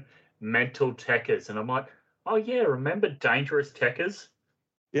 Kevin? Mental techers." And I'm like, "Oh yeah, remember dangerous techers?"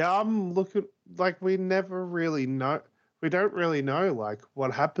 yeah, I'm looking like we never really know. We don't really know like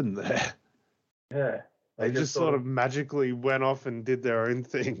what happened there. Yeah, They just sort of magically went off and did their own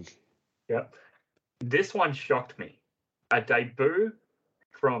thing. Yep. This one shocked me. A debut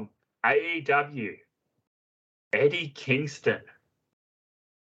from AEW, Eddie Kingston.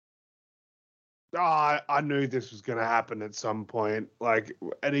 I knew this was going to happen at some point. Like,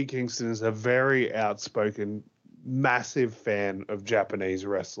 Eddie Kingston is a very outspoken, massive fan of Japanese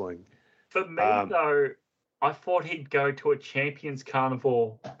wrestling. For me, though, I thought he'd go to a Champions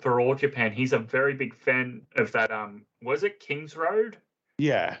Carnival for All Japan. He's a very big fan of that. Was it King's Road?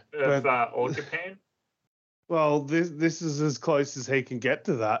 Yeah, Of but All Japan. well, this is as close as he can get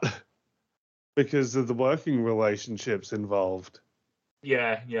to that because of the working relationships involved.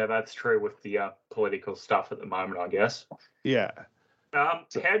 Yeah, that's true with the political stuff at the moment, I guess. Yeah. How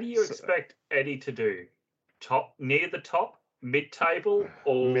do you expect Eddie to do? Near the top, mid-table,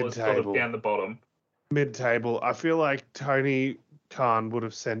 or sort of Mid-table. down the bottom? Mid-table. I feel like Tony Khan would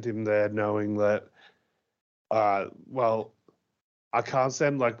have sent him there knowing that, well, I can't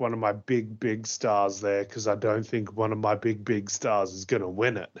send like one of my big stars there because I don't think one of my big stars is going to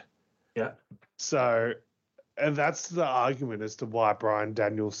win it. Yeah. So, and that's the argument as to why Bryan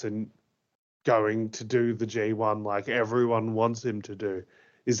Danielson going to do the G1 like everyone wants him to do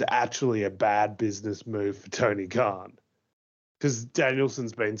is actually a bad business move for Tony Khan. Because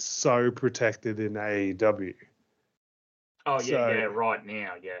Danielson's been so protected in AEW. Oh, yeah, right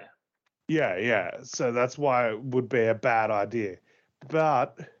now, yeah. Yeah. So that's why it would be a bad idea.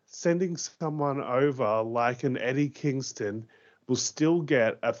 But sending someone over like an Eddie Kingston will still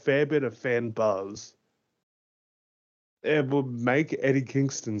get a fair bit of fan buzz. It will make Eddie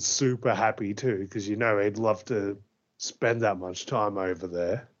Kingston super happy too, because you know he'd love to spend that much time over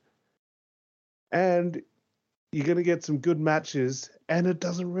there. And you're going to get some good matches, and it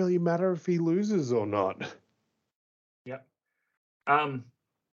doesn't really matter if he loses or not. Yep.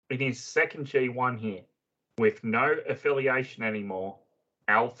 In his second G1 here, with no affiliation anymore,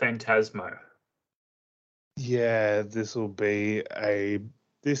 El Phantasmo. Yeah, this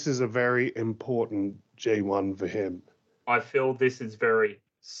is a very important G1 for him. I feel this is very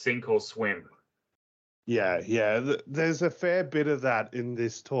sink or swim. Yeah. There's a fair bit of that in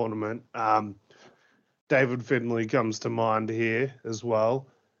this tournament. David Finlay comes to mind here as well.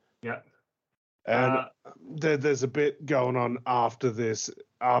 Yeah. And there's a bit going on after this,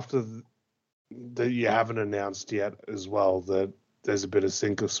 that you haven't announced yet as well, that there's a bit of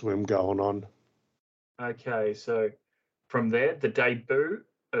sink or swim going on. Okay, so from there, the debut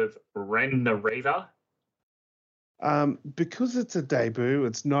of Ren Narita. Because it's a debut,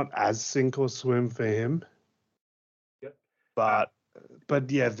 it's not as sink or swim for him. Yep. But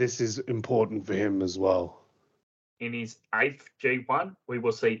yeah, this is important for him as well. In his 8th G1, we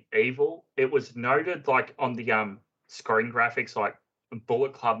will see Evil. It was noted like on the screen graphics, like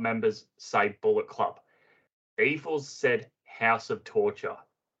Bullet Club members say Bullet Club. Evil said House of Torture.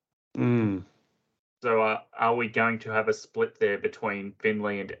 So are we going to have a split there between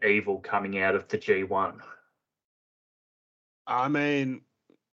Finlay and Evil coming out of the G1? I mean,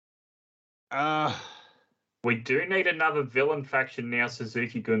 we do need another villain faction now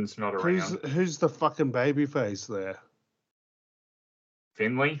Suzuki Gun's not around. Who's the fucking babyface there?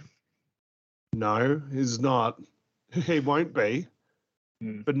 Finlay? No, he's not. He won't be.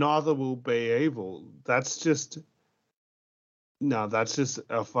 But neither will be Evil. That's just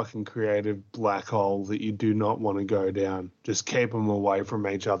a fucking creative black hole that you do not want to go down. Just keep them away from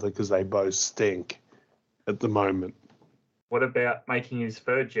each other because they both stink at the moment. What about making his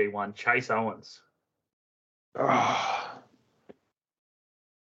third G1, Chase Owens? Oh,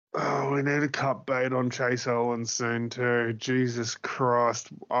 we need to cut bait on Chase Owens soon too. Jesus Christ.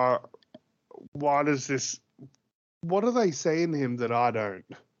 Why does this... What do they see in him that I don't?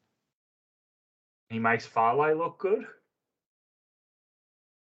 He makes Farley look good?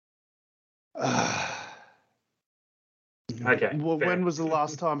 Okay. When was the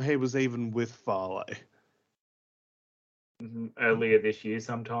last time he was even with Farley? Earlier this year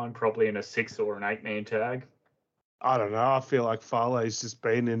sometime, probably in a 6 or an 8-man tag. I don't know. I feel like Farley's just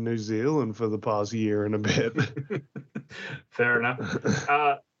been in New Zealand for the past year and a bit. Fair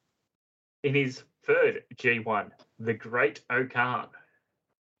enough. In his third G1, the Great Okan.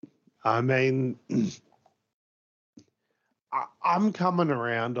 I mean, I'm coming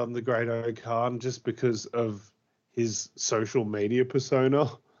around on the Great Okan just because of his social media persona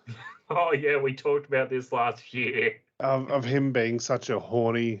Oh, yeah, we talked about this last year. of him being such a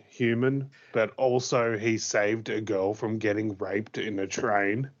horny human, but also he saved a girl from getting raped in a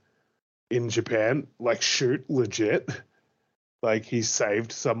train in Japan. Like, shoot, legit. Like, he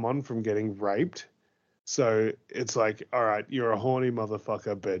saved someone from getting raped. So it's like, all right, you're a horny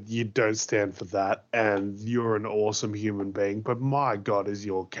motherfucker, but you don't stand for that, and you're an awesome human being. But my God, is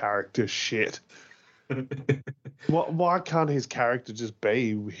your character shit? Why can't his character just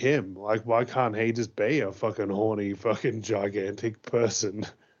be him? Like, why can't he just be a fucking horny, fucking gigantic person?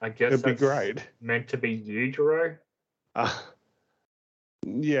 I guess It'd be that's great. meant to be Yujiro. Uh,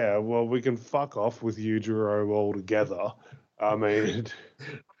 yeah, well, we can fuck off with Yujiro altogether. I mean,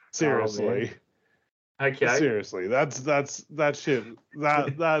 seriously. Okay. Seriously, that's that shit.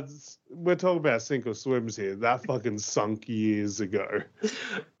 That's we're talking about sink or swims here. That fucking sunk years ago.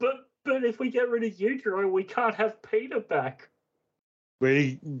 But if we get rid of Yujiro, we can't have Peter back.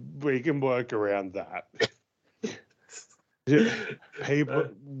 We can work around that.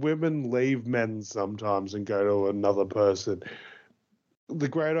 Women leave men sometimes and go to another person. The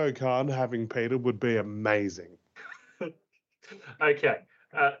Great Okan having Peter would be amazing. Okay.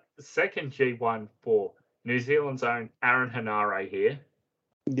 Second G1 for New Zealand's own Aaron Hanare here.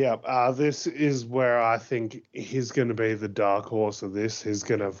 Yeah, this is where I think he's going to be the dark horse of this. He's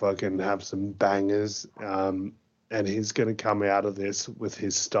going to fucking have some bangers, and he's going to come out of this with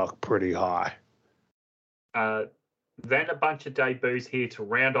his stock pretty high. Then a bunch of debuts here to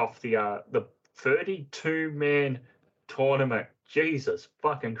round off the 32-man tournament. Jesus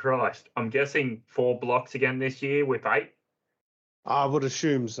fucking Christ. I'm guessing 4 blocks again this year with 8. I would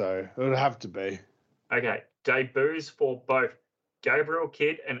assume so. It would have to be. Okay, debuts for both Gabriel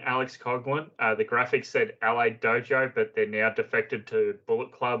Kidd and Alex Coughlin. The graphics said LA Dojo, but they're now defected to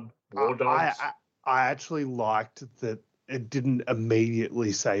Bullet Club War Dogs. I actually liked that it didn't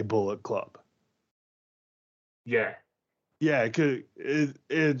immediately say Bullet Club. Yeah. Yeah,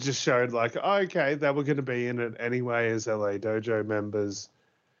 it just showed like, okay, they were going to be in it anyway as LA Dojo members.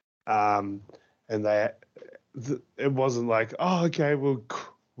 And it wasn't like, oh, okay, well,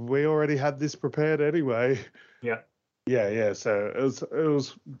 we already had this prepared anyway. Yeah. Yeah. So it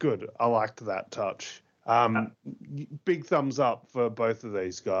was good. I liked that touch. Big thumbs up for both of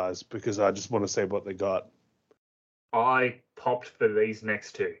these guys because I just want to see what they got. I popped for these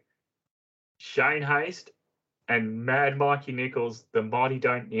next two. Shane Haste and Mad Mikey Nichols, the Mighty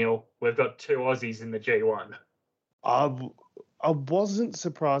Don't Kneel. We've got 2 Aussies in the G1. I wasn't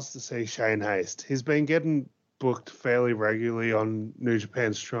surprised to see Shane Haste. He's been getting booked fairly regularly on New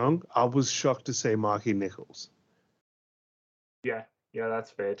Japan Strong. I was shocked to see Mikey Nichols. Yeah, that's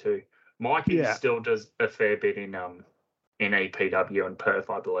fair too. Mikey still does a fair bit in EPW and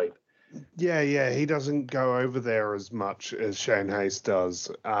Perth, I believe. Yeah, he doesn't go over there as much as Shane Haste does.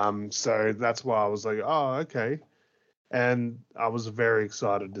 So that's why I was like, oh, okay. And I was very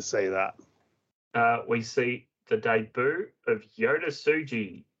excited to see that. We see the debut of Yoda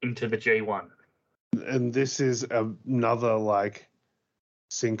Tsuji into the G1. And this is another like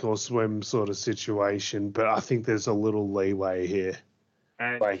sink or swim sort of situation, but I think there's a little leeway here.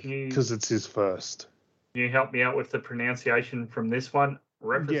 And because it's his first. Can you help me out with the pronunciation from this one?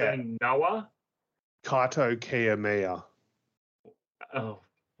 Representing Noah? Kaito Kiyomiya. Oh,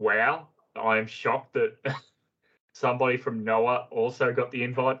 wow. I am shocked that somebody from Noah also got the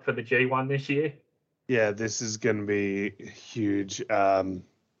invite for the G1 this year. Yeah, this is going to be huge.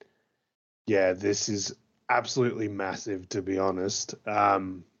 This is absolutely massive, to be honest.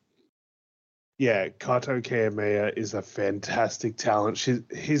 Kaito Kiyomiya is a fantastic talent.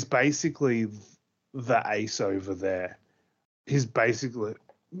 He's basically the ace over there. He's basically,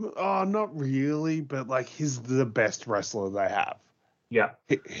 not really, but like he's the best wrestler they have. Yeah.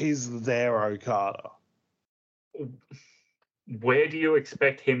 He's their Okada. Where do you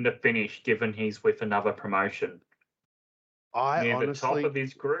expect him to finish, given he's with another promotion? Near the top of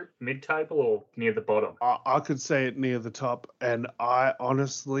his group, mid-table, or near the bottom? I could say it near the top, and I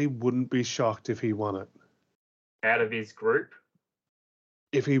honestly wouldn't be shocked if he won it. Out of his group?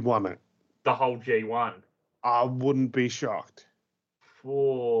 If he won it. The whole G1? I wouldn't be shocked.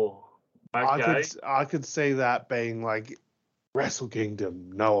 Oh, okay. I could see that being like Wrestle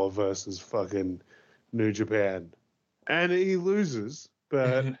Kingdom, Noah versus fucking New Japan. And he loses,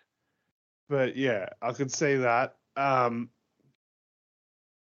 but yeah, I could see that.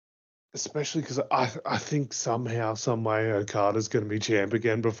 Especially because I think somehow, some way, Okada's going to be champ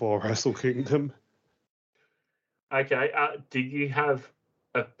again before Wrestle Kingdom. Okay. Do you have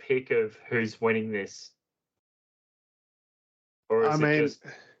a pick of who's winning this? Or is it just...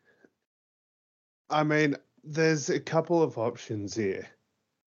 I mean, there's a couple of options here.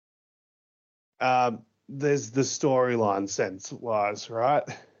 There's the storyline sense-wise, right?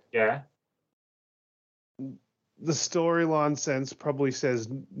 Yeah. The storyline sense probably says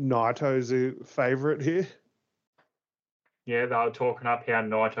Naito's a favorite here. Yeah, they were talking up how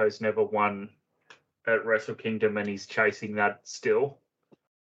Naito's never won at Wrestle Kingdom and he's chasing that still.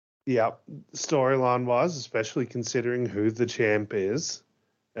 Yeah, storyline-wise, especially considering who the champ is,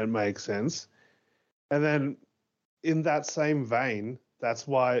 it makes sense. And then in that same vein, that's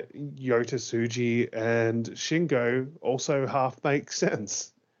why Yota Tsuji and Shingo also half make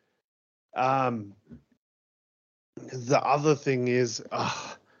sense. The other thing is,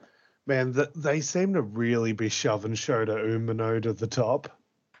 man, they seem to really be shoving Shota Umino to the top.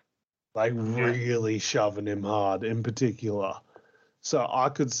 Like, really shoving him hard in particular. So I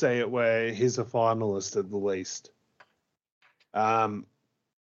could say it where he's a finalist at the least.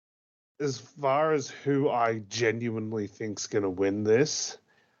 As far as who I genuinely think's going to win this,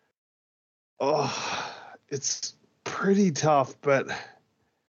 it's pretty tough, but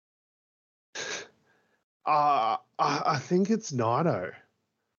I think it's Naito.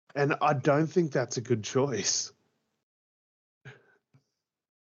 And I don't think that's a good choice.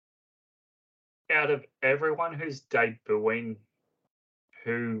 Out of everyone who's debuting,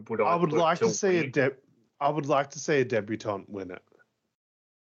 who would I would put like to see win? I would like to see a debutant win it.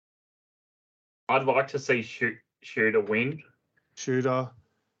 I'd like to see Shooter win. Shooter.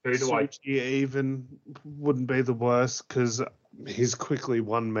 Who do I? Suchi even wouldn't be the worst because he's quickly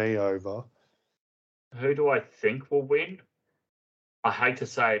won me over. Who do I think will win? I hate to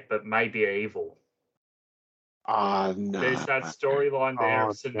say it, but maybe Evil. No. There's that storyline there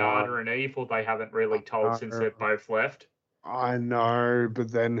of Sonata no. and Evil they haven't really told since they've both left. I know,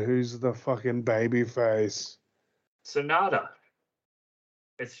 but then who's the fucking baby face? Sonata.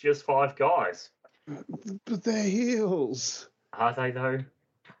 It's just 5 guys. But they're heels. Are they though?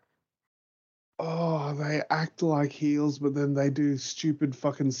 Oh, they act like heels, but then they do stupid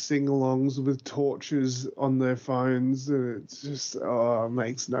fucking sing-alongs with torches on their phones, and it's just, it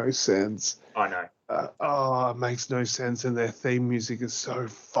makes no sense. I know. It makes no sense, and their theme music is so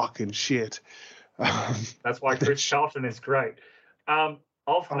fucking shit. That's why Chris Charlton is great. Of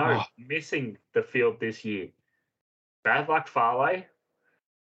note, missing the field this year. Bad Luck Fale.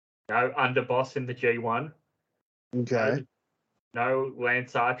 No underboss in the G1. Okay. No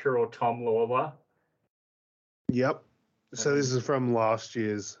Lance Archer or Tom Lawler. Yep. So this is from last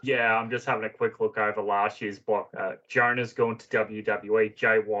year's. Yeah, I'm just having a quick look over last year's block. Jonah's gone to WWE.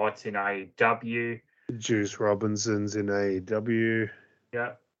 Jay White's in AEW. Juice Robinson's in AEW.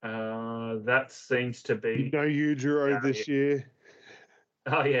 Yeah. That seems to be... No Yujiro this year.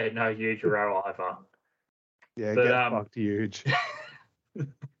 Oh, yeah, no Yujiro either. Yeah, but, get fucked, huge.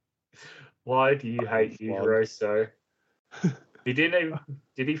 Why do you hate Yujiro so? He didn't even...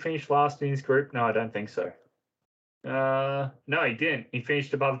 Did he finish last in his group? No, I don't think so. No, he didn't. He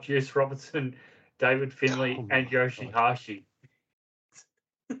finished above Juice Robinson, David Finlay, and Yoshihashi.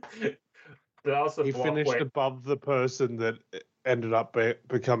 But he finished above the person that ended up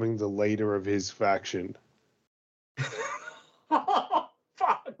becoming the leader of his faction. Oh,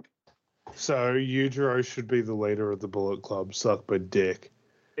 fuck. So Yujiro should be the leader of the Bullet Club. Suck my dick.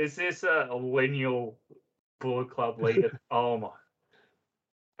 Is this a lineal Bullet Club leader? Oh my.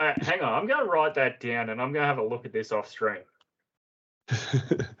 Hang on, I'm going to write that down and I'm going to have a look at this off stream.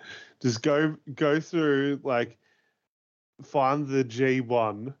 Just go through, like, find the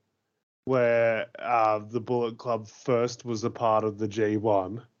G1 where the Bullet Club first was a part of the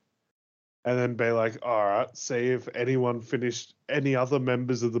G1, and then be like, all right, see if any other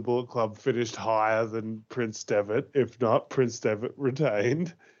members of the Bullet Club finished higher than Prince Devitt. If not, Prince Devitt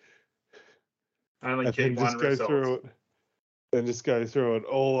retained. Only and G1 just results. Go through it. And just go through it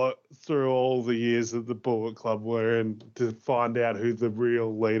all the years that the Bullet Club were in to find out who the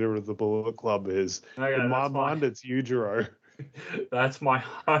real leader of the Bullet Club is. Okay, in my mind, it's Yujiro. That's my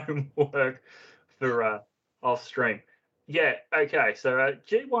homework for off stream. Yeah, okay. So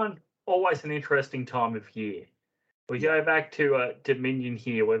G1, always an interesting time of year. We go back to Dominion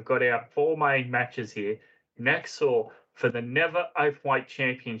here. We've got our 4 main matches here. Naxor for the Never Oathweight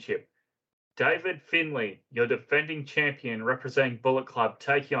Championship. David Finlay, your defending champion representing Bullet Club,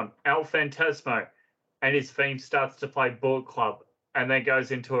 taking on El Phantasmo, and his theme starts to play Bullet Club and then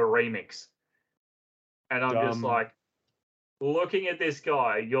goes into a remix. And I'm just like, looking at this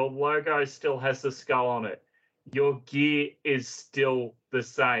guy, your logo still has the skull on it. Your gear is still the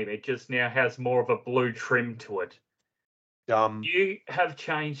same. It just now has more of a blue trim to it. You have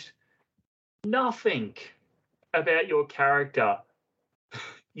changed nothing about your character.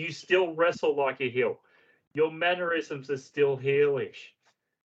 You still wrestle like a heel. Your mannerisms are still heelish.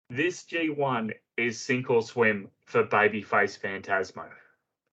 This G1 is sink or swim for babyface Phantasmo.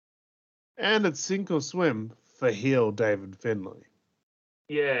 And it's sink or swim for heel David Finlay.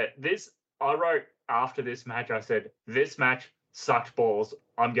 Yeah, I wrote after this match, I said, this match sucked balls.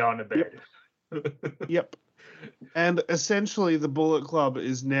 I'm going to bed. Yep. And essentially, the Bullet Club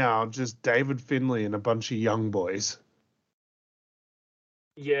is now just David Finlay and a bunch of young boys.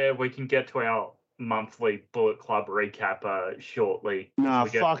 Yeah, we can get to our monthly Bullet Club recap shortly. Nah,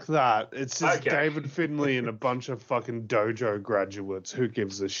 We get- fuck that. It's just Okay. David Finlay and a bunch of fucking dojo graduates. Who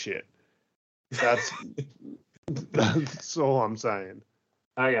gives a shit? That's all I'm saying.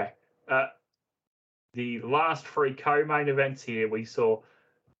 Okay. The last three co-main events here, we saw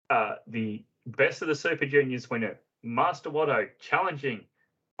the Best of the Super Juniors winner, Master Wato, challenging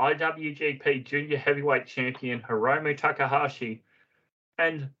IWGP Junior Heavyweight Champion Hiromu Takahashi.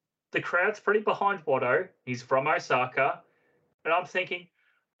 And the crowd's pretty behind Wato. He's from Osaka. And I'm thinking,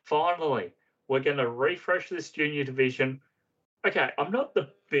 finally, we're going to refresh this junior division. Okay, I'm not the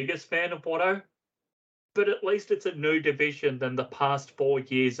biggest fan of Wato, but at least it's a new division than the past 4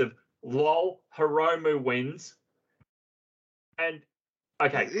 years of lol Hiromu wins. And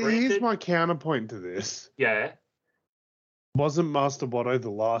okay, Here's granted, my counterpoint to this. yeah. Wasn't Master Wato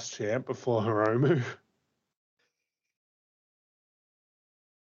the last champ before Hiromu?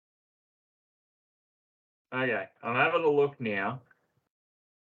 Okay, I'm having a look now.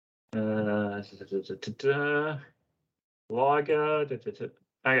 Liger.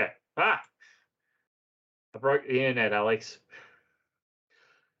 Okay. I broke the internet, Alex.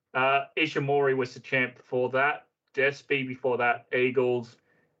 Ishimori was the champ before that. Despy before that. Eagles.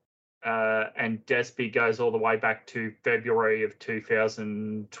 And Despy goes all the way back to February of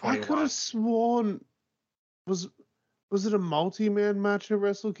 2021. I could have sworn was it a multi-man match at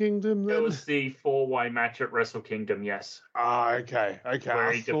Wrestle Kingdom then? It was the 4-way match at Wrestle Kingdom, yes. Ah, okay.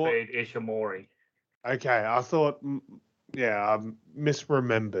 Where he defeated Ishimori. Okay, I thought, I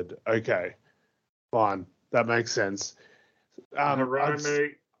misremembered. Okay, fine. That makes sense.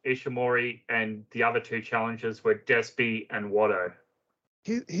 Hiromu, Ishimori, and the other two challengers were Despy and Wato.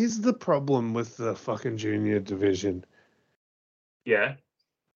 Here's the problem with the fucking junior division. Yeah.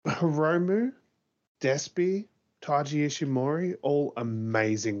 Hiromu, Despy, Taiji Ishimori, all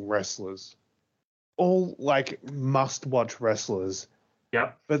amazing wrestlers. All, like, must-watch wrestlers.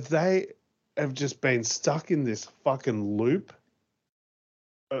 Yep. But they have just been stuck in this fucking loop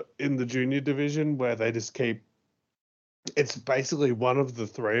in the junior division where they just keep... It's basically one of the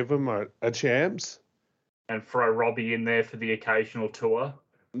three of them are champs. And throw Robbie in there for the occasional tour.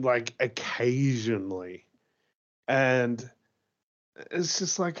 Like, occasionally. And it's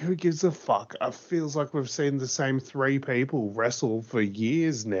just like, who gives a fuck? It feels like we've seen the same three people wrestle for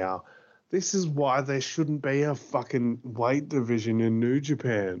years now. This is why there shouldn't be a fucking weight division in New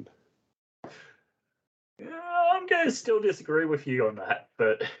Japan. I'm going to still disagree with you on that,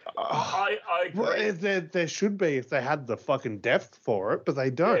 but I agree. Well, there should be if they had the fucking depth for it, but they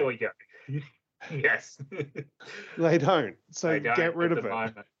don't. There we go. Yes. They don't. So They don't get rid at of the it.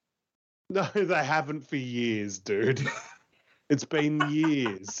 moment. No, they haven't for years, dude. It's been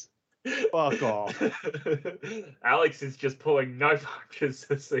years. Fuck off. Alex is just pulling no punches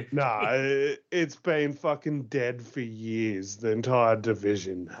this evening. No, it's been fucking dead for years. The entire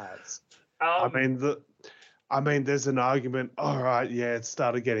division has. I mean, there's an argument. All right, yeah, it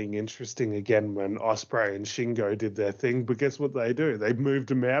started getting interesting again when Ospreay and Shingo did their thing. But guess what they do? They moved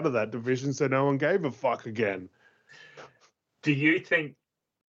them out of that division, so no one gave a fuck again. Do you think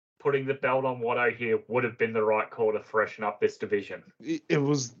putting the belt on Watto here would have been the right call to freshen up this division? It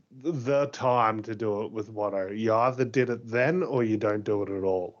was the time to do it with Watto. You either did it then or you don't do it at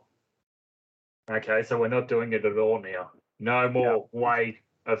all. Okay, so we're not doing it at all now. No more Wade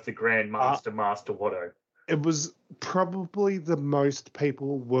of the Grandmaster, Master Watto. It was probably the most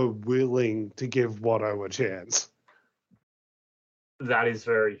people were willing to give Watto a chance. That is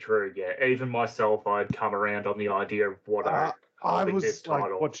very true, yeah. Even myself, I'd come around on the idea of Watto. I was this like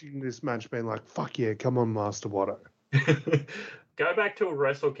title. watching this match being like, fuck yeah, come on, Master Watto. Go back to a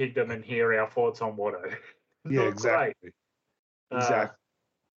Wrestle Kingdom and hear our thoughts on Watto. Yeah, exactly. Great. Exactly.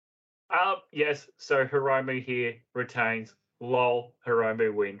 Yes, so Hiromu here retains. Lol,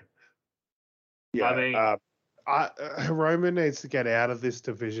 Hiromu win. Yeah, I mean, Hiromu needs to get out of this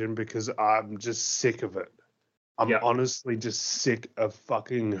division because I'm just sick of it. I'm honestly just sick of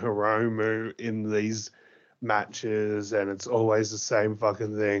fucking Hiromu in these matches, and it's always the same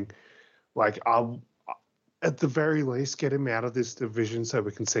fucking thing. Like, I'll at the very least get him out of this division so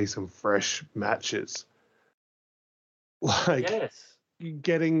we can see some fresh matches. Like, yes.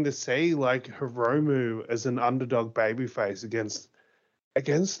 getting to see like Hiromu as an underdog babyface against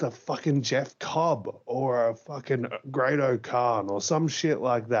a fucking Jeff Cobb or a fucking Great Khan or some shit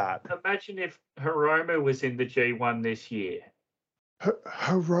like that. Imagine if Hiromu was in the G1 this year.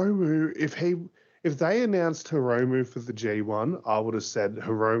 Hiromu, if they announced Hiromu for the G1, I would have said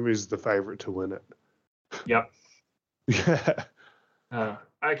Hiromu's the favorite to win it. Yep. Yeah.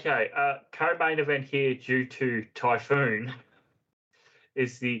 Okay. Co-main event here due to Typhoon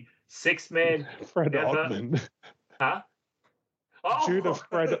is the six-man. Fred Ottman. Huh? Oh! Due to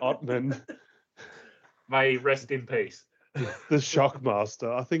Fred Ottman. May he rest in peace. The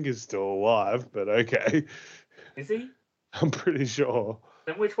Shockmaster. I think he's still alive, but okay. Is he? I'm pretty sure.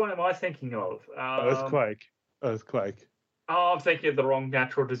 Then which one am I thinking of? Earthquake. Oh, I'm thinking of the wrong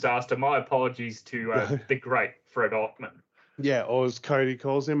natural disaster. My apologies to the great Fred Ottman. Yeah, or as Cody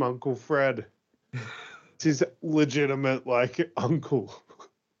calls him, Uncle Fred. It's his legitimate, like, uncle.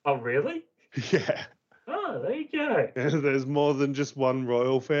 Oh, really? Yeah. Oh, there you go. There's more than just one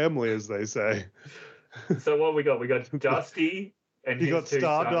royal family, as they say. So what we got? We got Dusty and You his got two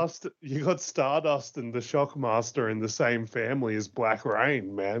Stardust. sons. You got Stardust and the Shockmaster in the same family as Black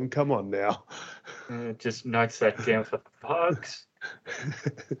Rain, man. Come on now. Just notes that down for folks.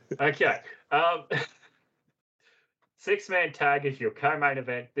 Okay. Six-man tag is your co-main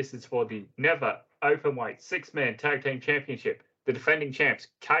event. This is for the Never Openweight Six-Man Tag Team Championship. The defending champs,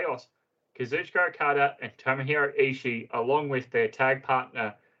 Chaos, Kazuchika Okada, and Tomohiro Ishii, along with their tag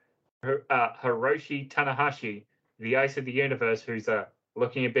partner, Hiroshi Tanahashi, the ace of the universe, who's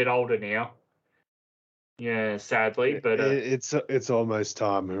looking a bit older now. Yeah, sadly, but it's almost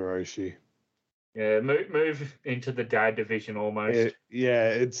time, Hiroshi. yeah, move into the dad division almost.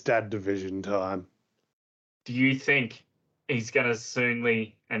 It's dad division time. Do you think he's going to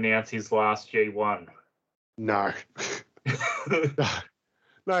soonly announce his last G1? No.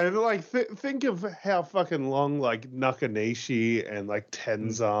 No, like think of how fucking long like Nakanishi and like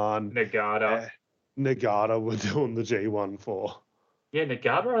Tenzan, Nagata were doing the G1 for. Yeah,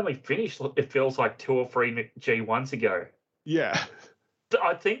 Nagata only finished, it feels like 2 or 3 G1s ago. Yeah.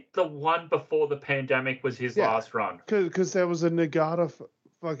 I think the one before the pandemic was his last run. Because there was a Nagata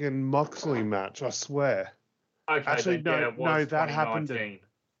fucking Moxley match, I swear. Okay, actually, then, it was that happened.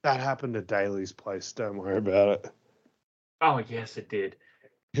 That happened at Daly's place. Don't worry about it. Oh yes, it did.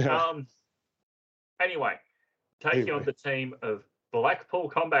 Yeah. Anyway, taking on the team of Blackpool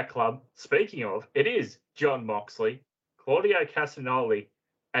Combat Club. Speaking of, it is John Moxley, Claudio Castagnoli,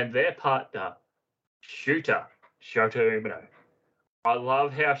 and their partner, Shota Umino. I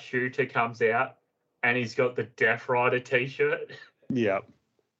love how Shota comes out and he's got the Death Rider t-shirt. Yep.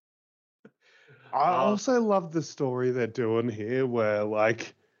 I also love the story they're doing here where,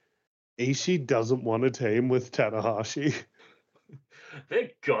 like, Ishii doesn't want a team with Tanahashi.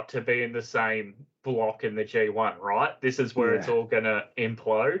 They've got to be in the same block in the G1, right? This is where it's all going to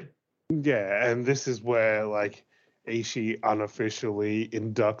implode. Yeah, and this is where, like, Ishii unofficially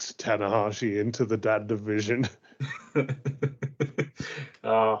inducts Tanahashi into the dad division.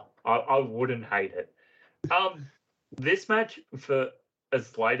 I wouldn't hate it. This match, for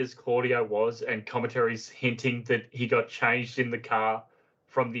as late as Claudio was, and commentaries hinting that he got changed in the car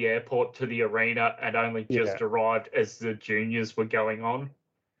from the airport to the arena and only just arrived as the juniors were going on.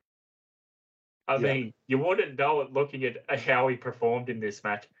 I mean, you wouldn't know it looking at how he performed in this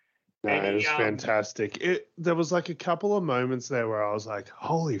match. No, it was fantastic. There was like a couple of moments there where I was like,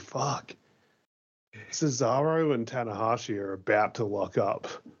 holy fuck. Cesaro and Tanahashi are about to lock up.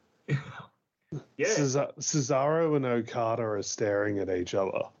 Yeah. Cesaro and Okada are staring at each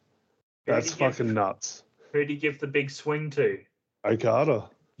other. That's fucking nuts. Who'd he give the big swing to? Okada.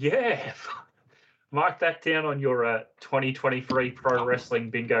 Yeah. Mark that down on your 2023 Pro Wrestling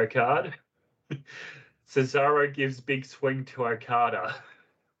bingo card. Cesaro gives big swing to Okada.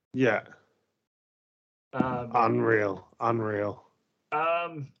 Yeah. Unreal.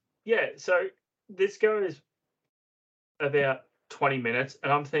 Yeah, so this goes about 20 minutes,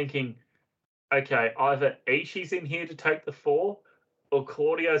 and I'm thinking, okay, either Ishii's in here to take the fall, or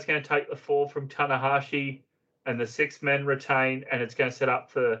Claudio's going to take the fall from Tanahashi, and the 6 men retain, and it's going to set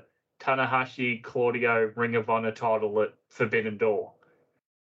up for Tanahashi, Claudio, Ring of Honor title at Forbidden Door.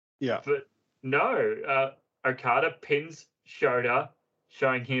 Yeah. But no, Okada pins Shota,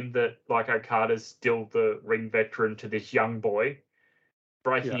 showing him that, like, Okada's still the ring veteran to this young boy,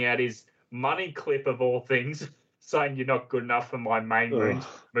 breaking out his money clip of all things, saying you're not good enough for my main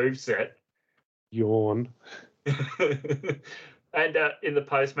moveset. Yawn. And in the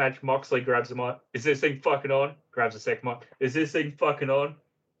post-match, Moxley grabs the mic. Is this thing fucking on? Grabs a second mic. Is this thing fucking on?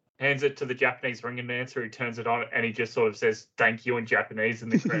 hands it to the Japanese ring announcer who turns it on, and he just sort of says thank you in Japanese,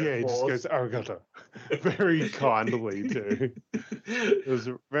 and the crowd Yeah, he just applauds. goes arigato. Very kindly, too. It was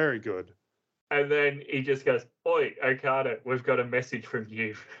very good. And then he just goes, "Oi, Okada, we've got a message from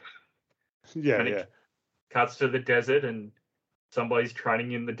you." Yeah, And yeah. it cuts to the desert, and somebody's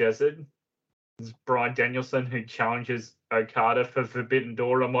training in the desert. It's Bryan Danielson who challenges Okada for Forbidden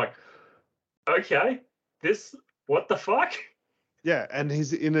Door. I'm like, okay, what the fuck? Yeah, and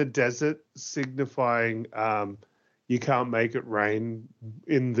he's in a desert signifying you can't make it rain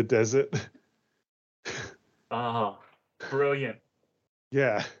in the desert. Ah, brilliant.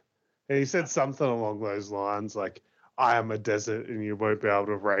 Yeah. And he said something along those lines like, I am a desert and you won't be able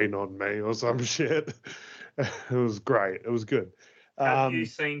to rain on me or some shit. It was great. It was good. Have you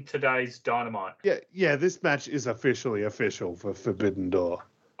seen today's Dynamite? Yeah, this match is officially official for Forbidden Door.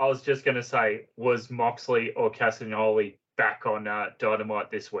 I was just going to say, was Moxley or Castagnoli back on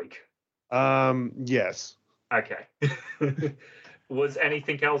Dynamite this week? Yes. Okay. Was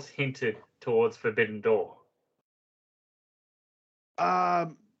anything else hinted towards Forbidden Door?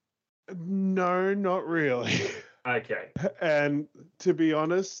 No, not really. Okay. And to be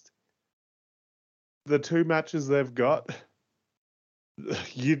honest, the two matches they've got,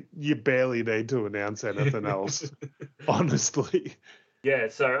 you barely need to announce anything else, honestly. Yeah,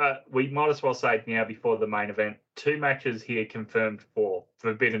 so we might as well say it now before the main event. 2 matches here confirmed for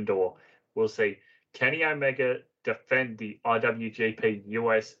Forbidden Door. We'll see Kenny Omega defend the IWGP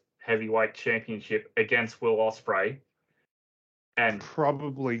US Heavyweight Championship against Will Ospreay. And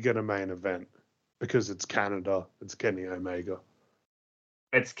probably going to main event because it's Canada. It's Kenny Omega.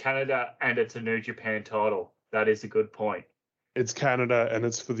 It's Canada and it's a New Japan title. That is a good point. It's Canada and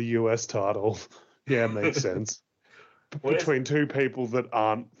it's for the US title. Yeah, makes sense. Between two people that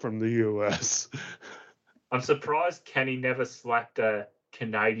aren't from the US. I'm surprised Kenny never slapped a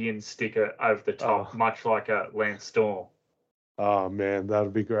Canadian sticker over the top, much like a Lance Storm. Oh man, that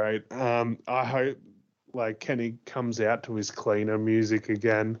would be great. I hope like Kenny comes out to his cleaner music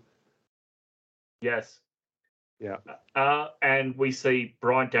again. Yes. Yeah. And we see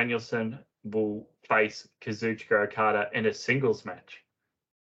Bryan Danielson will face Kazuchika Okada in a singles match.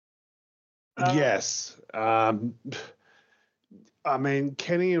 Yes. I mean,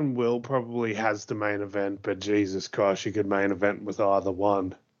 Kenny and Will probably has the main event, but Jesus Christ, you could main event with either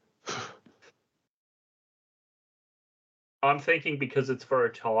one. I'm thinking because it's for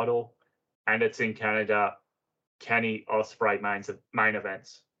a title and it's in Canada, Kenny Ospreay main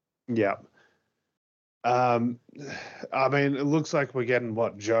events. Yeah. I mean, it looks like we're getting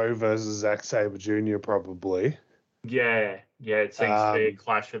Joe versus Zack Sabre Jr. probably. Yeah, it seems to be a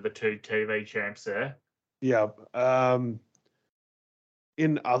clash of the two TV champs there. Yeah.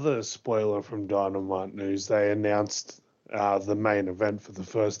 In other spoiler from Dynamite news, they announced the main event for the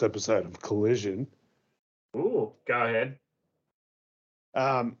first episode of Collision. Ooh, go ahead.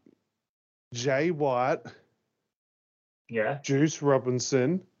 Jay White, Juice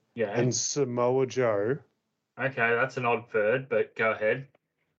Robinson, and Samoa Joe. Okay, that's an odd third, but go ahead.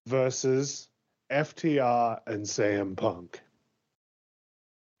 Versus FTR and CM Punk.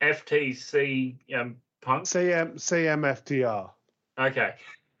 FTC Punk? CM FTR. Okay.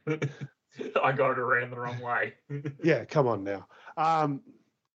 I got it around the wrong way. Yeah, come on now.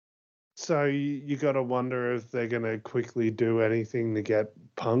 So you got to wonder if they're going to quickly do anything to get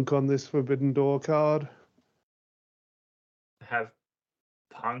Punk on this Forbidden Door card. Have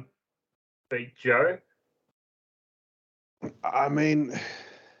Punk beat Joe? I mean,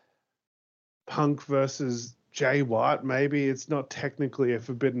 Punk versus Jay White, maybe it's not technically a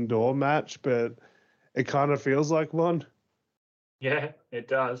Forbidden Door match, but it kind of feels like one. Yeah, it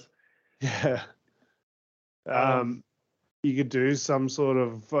does. Yeah. You could do some sort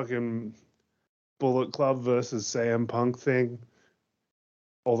of fucking Bullet Club versus CM Punk thing.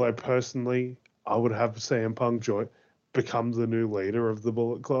 Although personally, I would have CM Punk become the new leader of the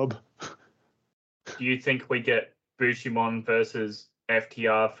Bullet Club. Do you think we get Bushimon versus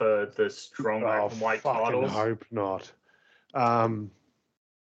FTR for the strong openweight titles? I hope not. I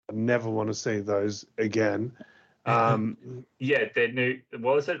never want to see those again. Yeah, their new,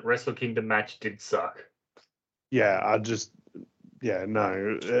 what was it? Wrestle Kingdom match did suck. Yeah,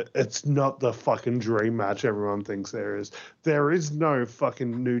 no, it's not the fucking dream match everyone thinks there is. There is no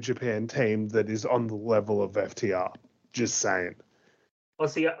fucking New Japan team that is on the level of FTR. Just saying.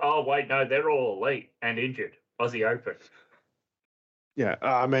 Oh, wait, no, they're all elite and injured. Aussie Open. Yeah,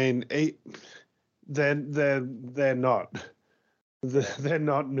 I mean, they're not. They're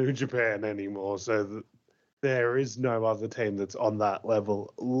not New Japan anymore, so there is no other team that's on that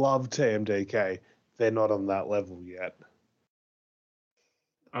level. Love TMDK. They're not on that level yet.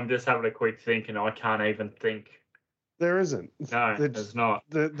 I'm just having a quick think, and I can't even think. There isn't. No, there's not.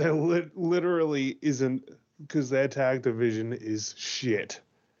 There literally isn't, because their tag division is shit.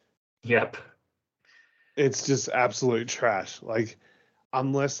 Yep. It's just absolute trash. Like,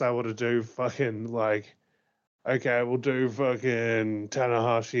 unless I were to do fucking, like, okay, we'll do fucking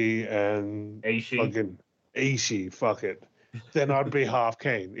Tanahashi and fucking Ishii, fuck it. Then I'd be half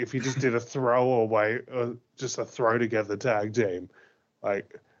keen. If you just did a throwaway, just a throw together tag team.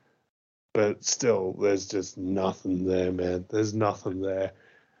 Like, but still, there's just nothing there, man. There's nothing there.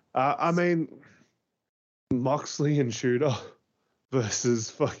 I mean, Moxley and Shooter versus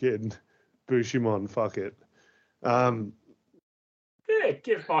fucking Bushimon, fuck it. Yeah,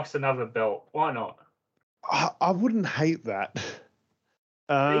 give Mox another belt. Why not? I wouldn't hate that.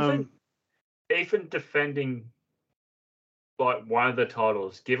 Even defending like one of the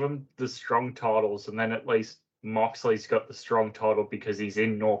titles, give him the strong titles, and then at least Moxley's got the strong title because he's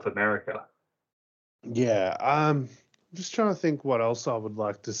in North America. Yeah, I'm just trying to think what else I would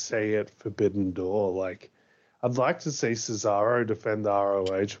like to see at Forbidden Door. Like, I'd like to see Cesaro defend the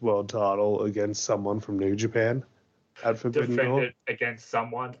ROH World Title against someone from New Japan at Forbidden Door. Defend it against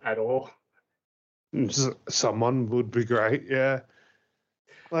someone at all. Someone would be great, yeah.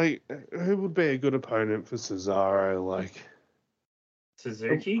 Like, who would be a good opponent for Cesaro? Like,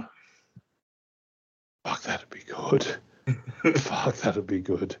 Suzuki? Fuck, that'd be good. Fuck, that'd be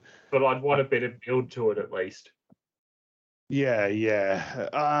good. But I'd want a bit of build to it at least. Yeah.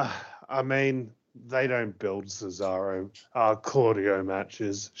 I mean, they don't build Cesaro. Claudio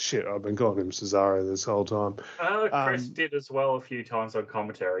matches. Shit, I've been calling him Cesaro this whole time. Chris did as well a few times on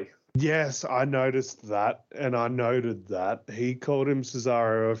commentary. Yes, I noticed that, and I noted that. He called him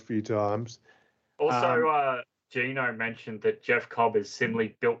Cesaro a few times. Also, Gino mentioned that Jeff Cobb is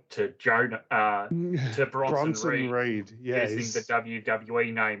similarly built to to Bronson Reed, yeah, using the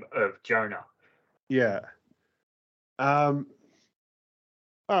WWE name of Jonah. Yeah. All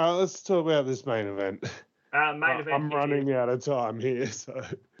right, let's talk about this main event. Main event. I'm running out of time here, so.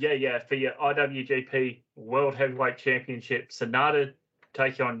 Yeah. For your IWGP World Heavyweight Championship, Sonata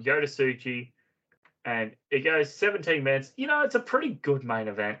take on Yota Tsuji, and it goes 17 minutes. You know, it's a pretty good main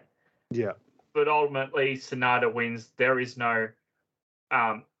event. Yeah. But ultimately, Sonata wins. There is no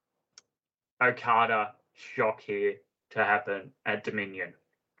Okada shock here to happen at Dominion.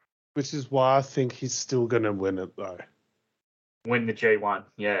 Which is why I think he's still going to win it, though. Win the G1,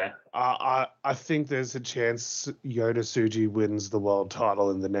 yeah. I think there's a chance Yota Tsuji wins the world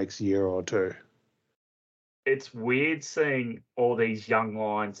title in the next year or two. It's weird seeing all these young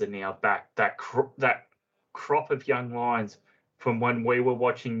lions are now back. That crop of young lions from when we were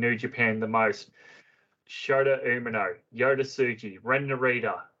watching New Japan the most. Shota Umino, Yota Tsuji, Ren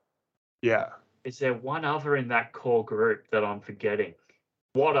Narita. Yeah. Is there one other in that core group that I'm forgetting?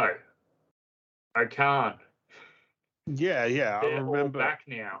 Watto. Okan. Yeah. I remember. All back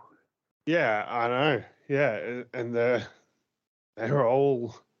now. Yeah, I know. Yeah, and they're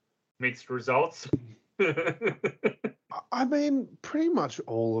all mixed results. I mean, pretty much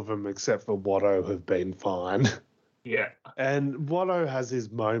all of them except for Watto have been fine. Yeah. And Watto has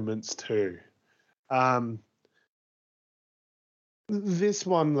his moments too. This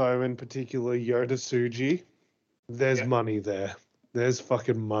one, though, in particular, Yota Tsuji, there's money there. There's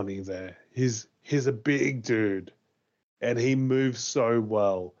fucking money there. He's a big dude, and he moves so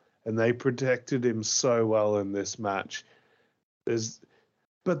well, and they protected him so well in this match. There's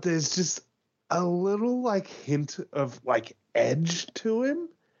just a little like hint of like edge to him,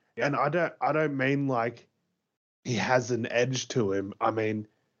 and I don't mean like he has an edge to him. I mean,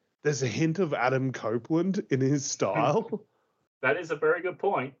 there's a hint of Adam Copeland in his style. That is a very good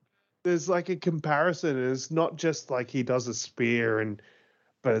point. There's like a comparison, and it's not just like he does a spear,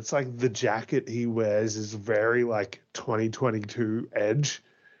 but it's like the jacket he wears is very like 2022 edge.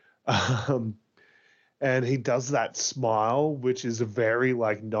 And he does that smile, which is a very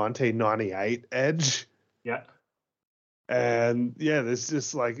like 1998 edge. Yeah. And there's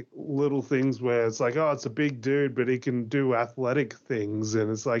just like little things where it's like, oh, it's a big dude, but he can do athletic things.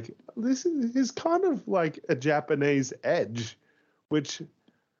 And it's like, this is kind of like a Japanese edge, which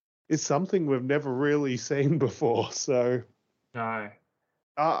is something we've never really seen before. So no,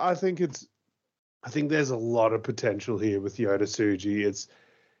 I think there's a lot of potential here with Yota Tsuji.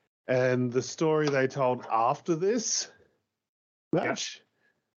 And the story they told after this match,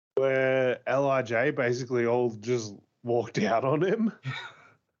 where LIJ basically all just walked out on him.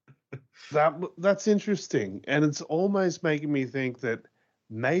 That's interesting. And it's almost making me think that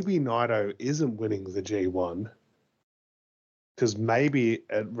maybe Naito isn't winning the G1. Because maybe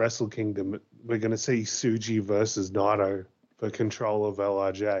at Wrestle Kingdom, we're going to see Tsuji versus Naito for control of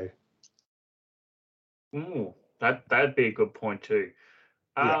LIJ. Ooh, that'd be a good point too.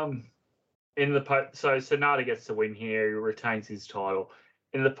 Yeah. So Sonata gets the win here. He retains his title.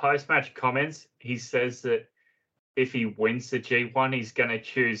 In the post-match comments, he says that if he wins the G1, he's going to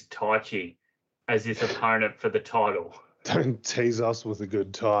choose Taichi as his opponent for the title. Don't tease us with a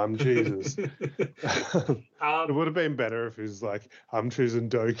good time, Jesus. It would have been better if he was like, I'm choosing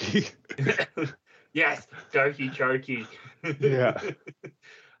Doki. Yes, Doki Choki. Yeah.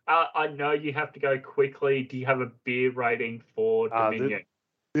 I know you have to go quickly. Do you have a beer rating for Dominion?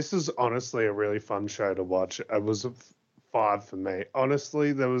 This is honestly a really fun show to watch. It was a 5 for me.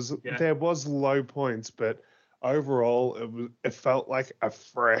 Honestly, there was low points, but overall, it felt like a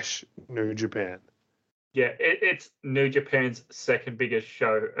fresh New Japan. Yeah, it's New Japan's second biggest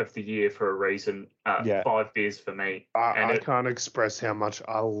show of the year for a reason. 5 beers for me. I can't express how much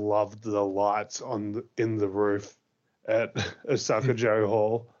I loved the lights in the roof at Osaka Joe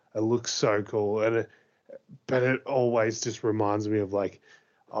Hall. It looks so cool, but it always just reminds me of like,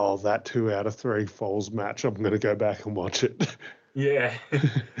 oh, that 2 out of 3 Falls match. I'm gonna go back and watch it. Yeah,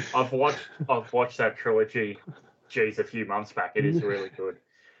 I've watched that trilogy. Geez, a few months back. It is really good.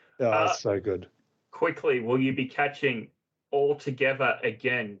 It's so good. Quickly, will you be catching all together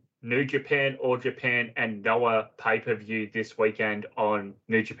again, New Japan, All Japan, and Noah pay-per-view this weekend on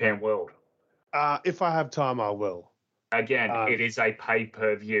New Japan World? If I have time, I will. Again, it is a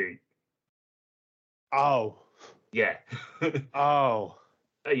pay-per-view. Oh. Yeah. Oh.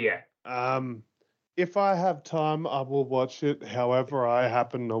 Yeah. If I have time, I will watch it however I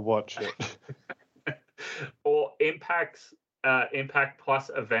happen to watch it. Or Impact Plus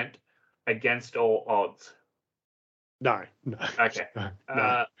event against all odds. No. Okay.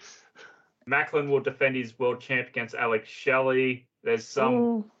 No. Macklin will defend his world champ against Alex Shelley. There's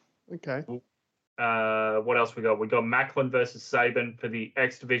some. Okay. What else we got? We got Macklin versus Saban for the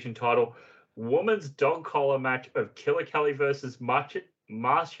X Division title. Women's dog collar match of Killer Kelly versus Masha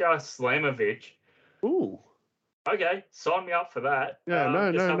Slamovich. Ooh. Okay, sign me up for that. Yeah,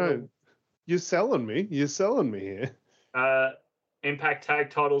 no. You're selling me. You're selling me here. Impact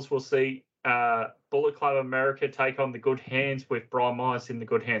tag titles, we'll see Bullet Club America take on the Good Hands with Brian Myers in the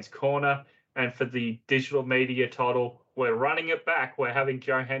Good Hands corner. And for the digital media title, we're running it back. We're having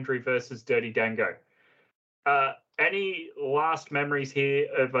Joe Hendry versus Dirty Dango. Any last memories here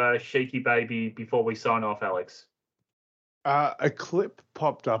of Sheiky Baby before we sign off, Alex? A clip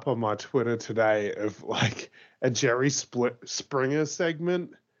popped up on my Twitter today of like a Jerry Springer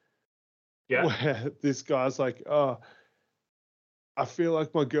segment. Yeah. Where this guy's like, oh, I feel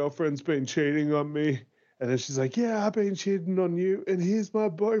like my girlfriend's been cheating on me. And then she's like, yeah, I've been cheating on you. And here's my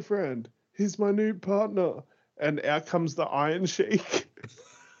boyfriend. He's my new partner. And out comes the Iron Sheik.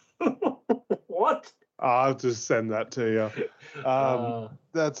 What? I'll just send that to you.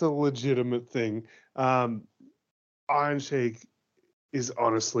 That's a legitimate thing. Iron Sheik is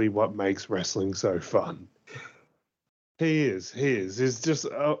honestly what makes wrestling so fun. He is. He's just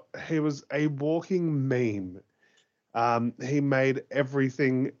he was a walking meme. He made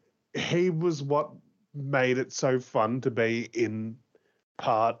everything. He was what made it so fun to be a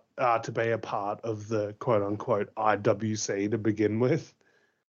part of the quote unquote IWC to begin with.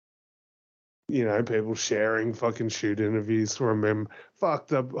 You know, people sharing fucking shoot interviews from him. Fuck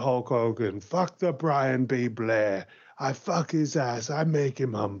the Hulk Hogan. Fuck the Brian B. Blair. I fuck his ass. I make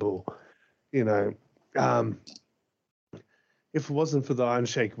him humble. You know, if it wasn't for the Iron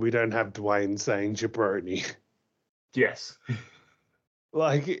Sheik, we don't have Dwayne saying jabroni. Yes.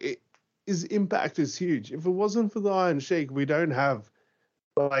 Like, his impact is huge. If it wasn't for the Iron Sheik, we don't have,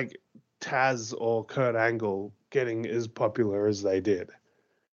 like, Taz or Kurt Angle getting as popular as they did.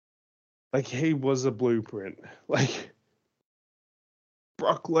 Like, he was a blueprint. Like,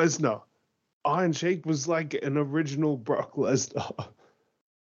 Brock Lesnar. Iron Sheik was like an original Brock Lesnar.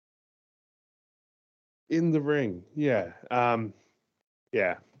 In the ring, yeah.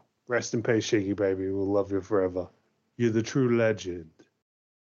 Yeah. Rest in peace, Sheiky Baby. We'll love you forever. You're the true legend.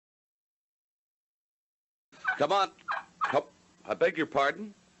 Come on. Oh, I beg your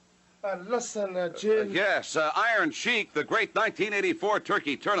pardon? Listen, Jim. Yes, Iron Sheik, the great 1984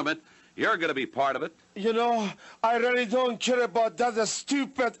 Turkey tournament. You're going to be part of it. You know, I really don't care about that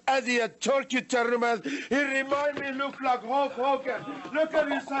stupid idiot Turkey tournament. He remind me look like Hulk Hogan. Look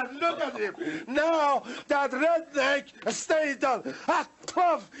at his head, look at him. Now, that redneck stay down. Ah,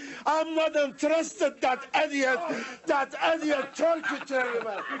 tough. I'm not interested that idiot Turkey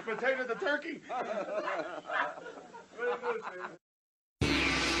tournament. Potato the turkey. Very good, man.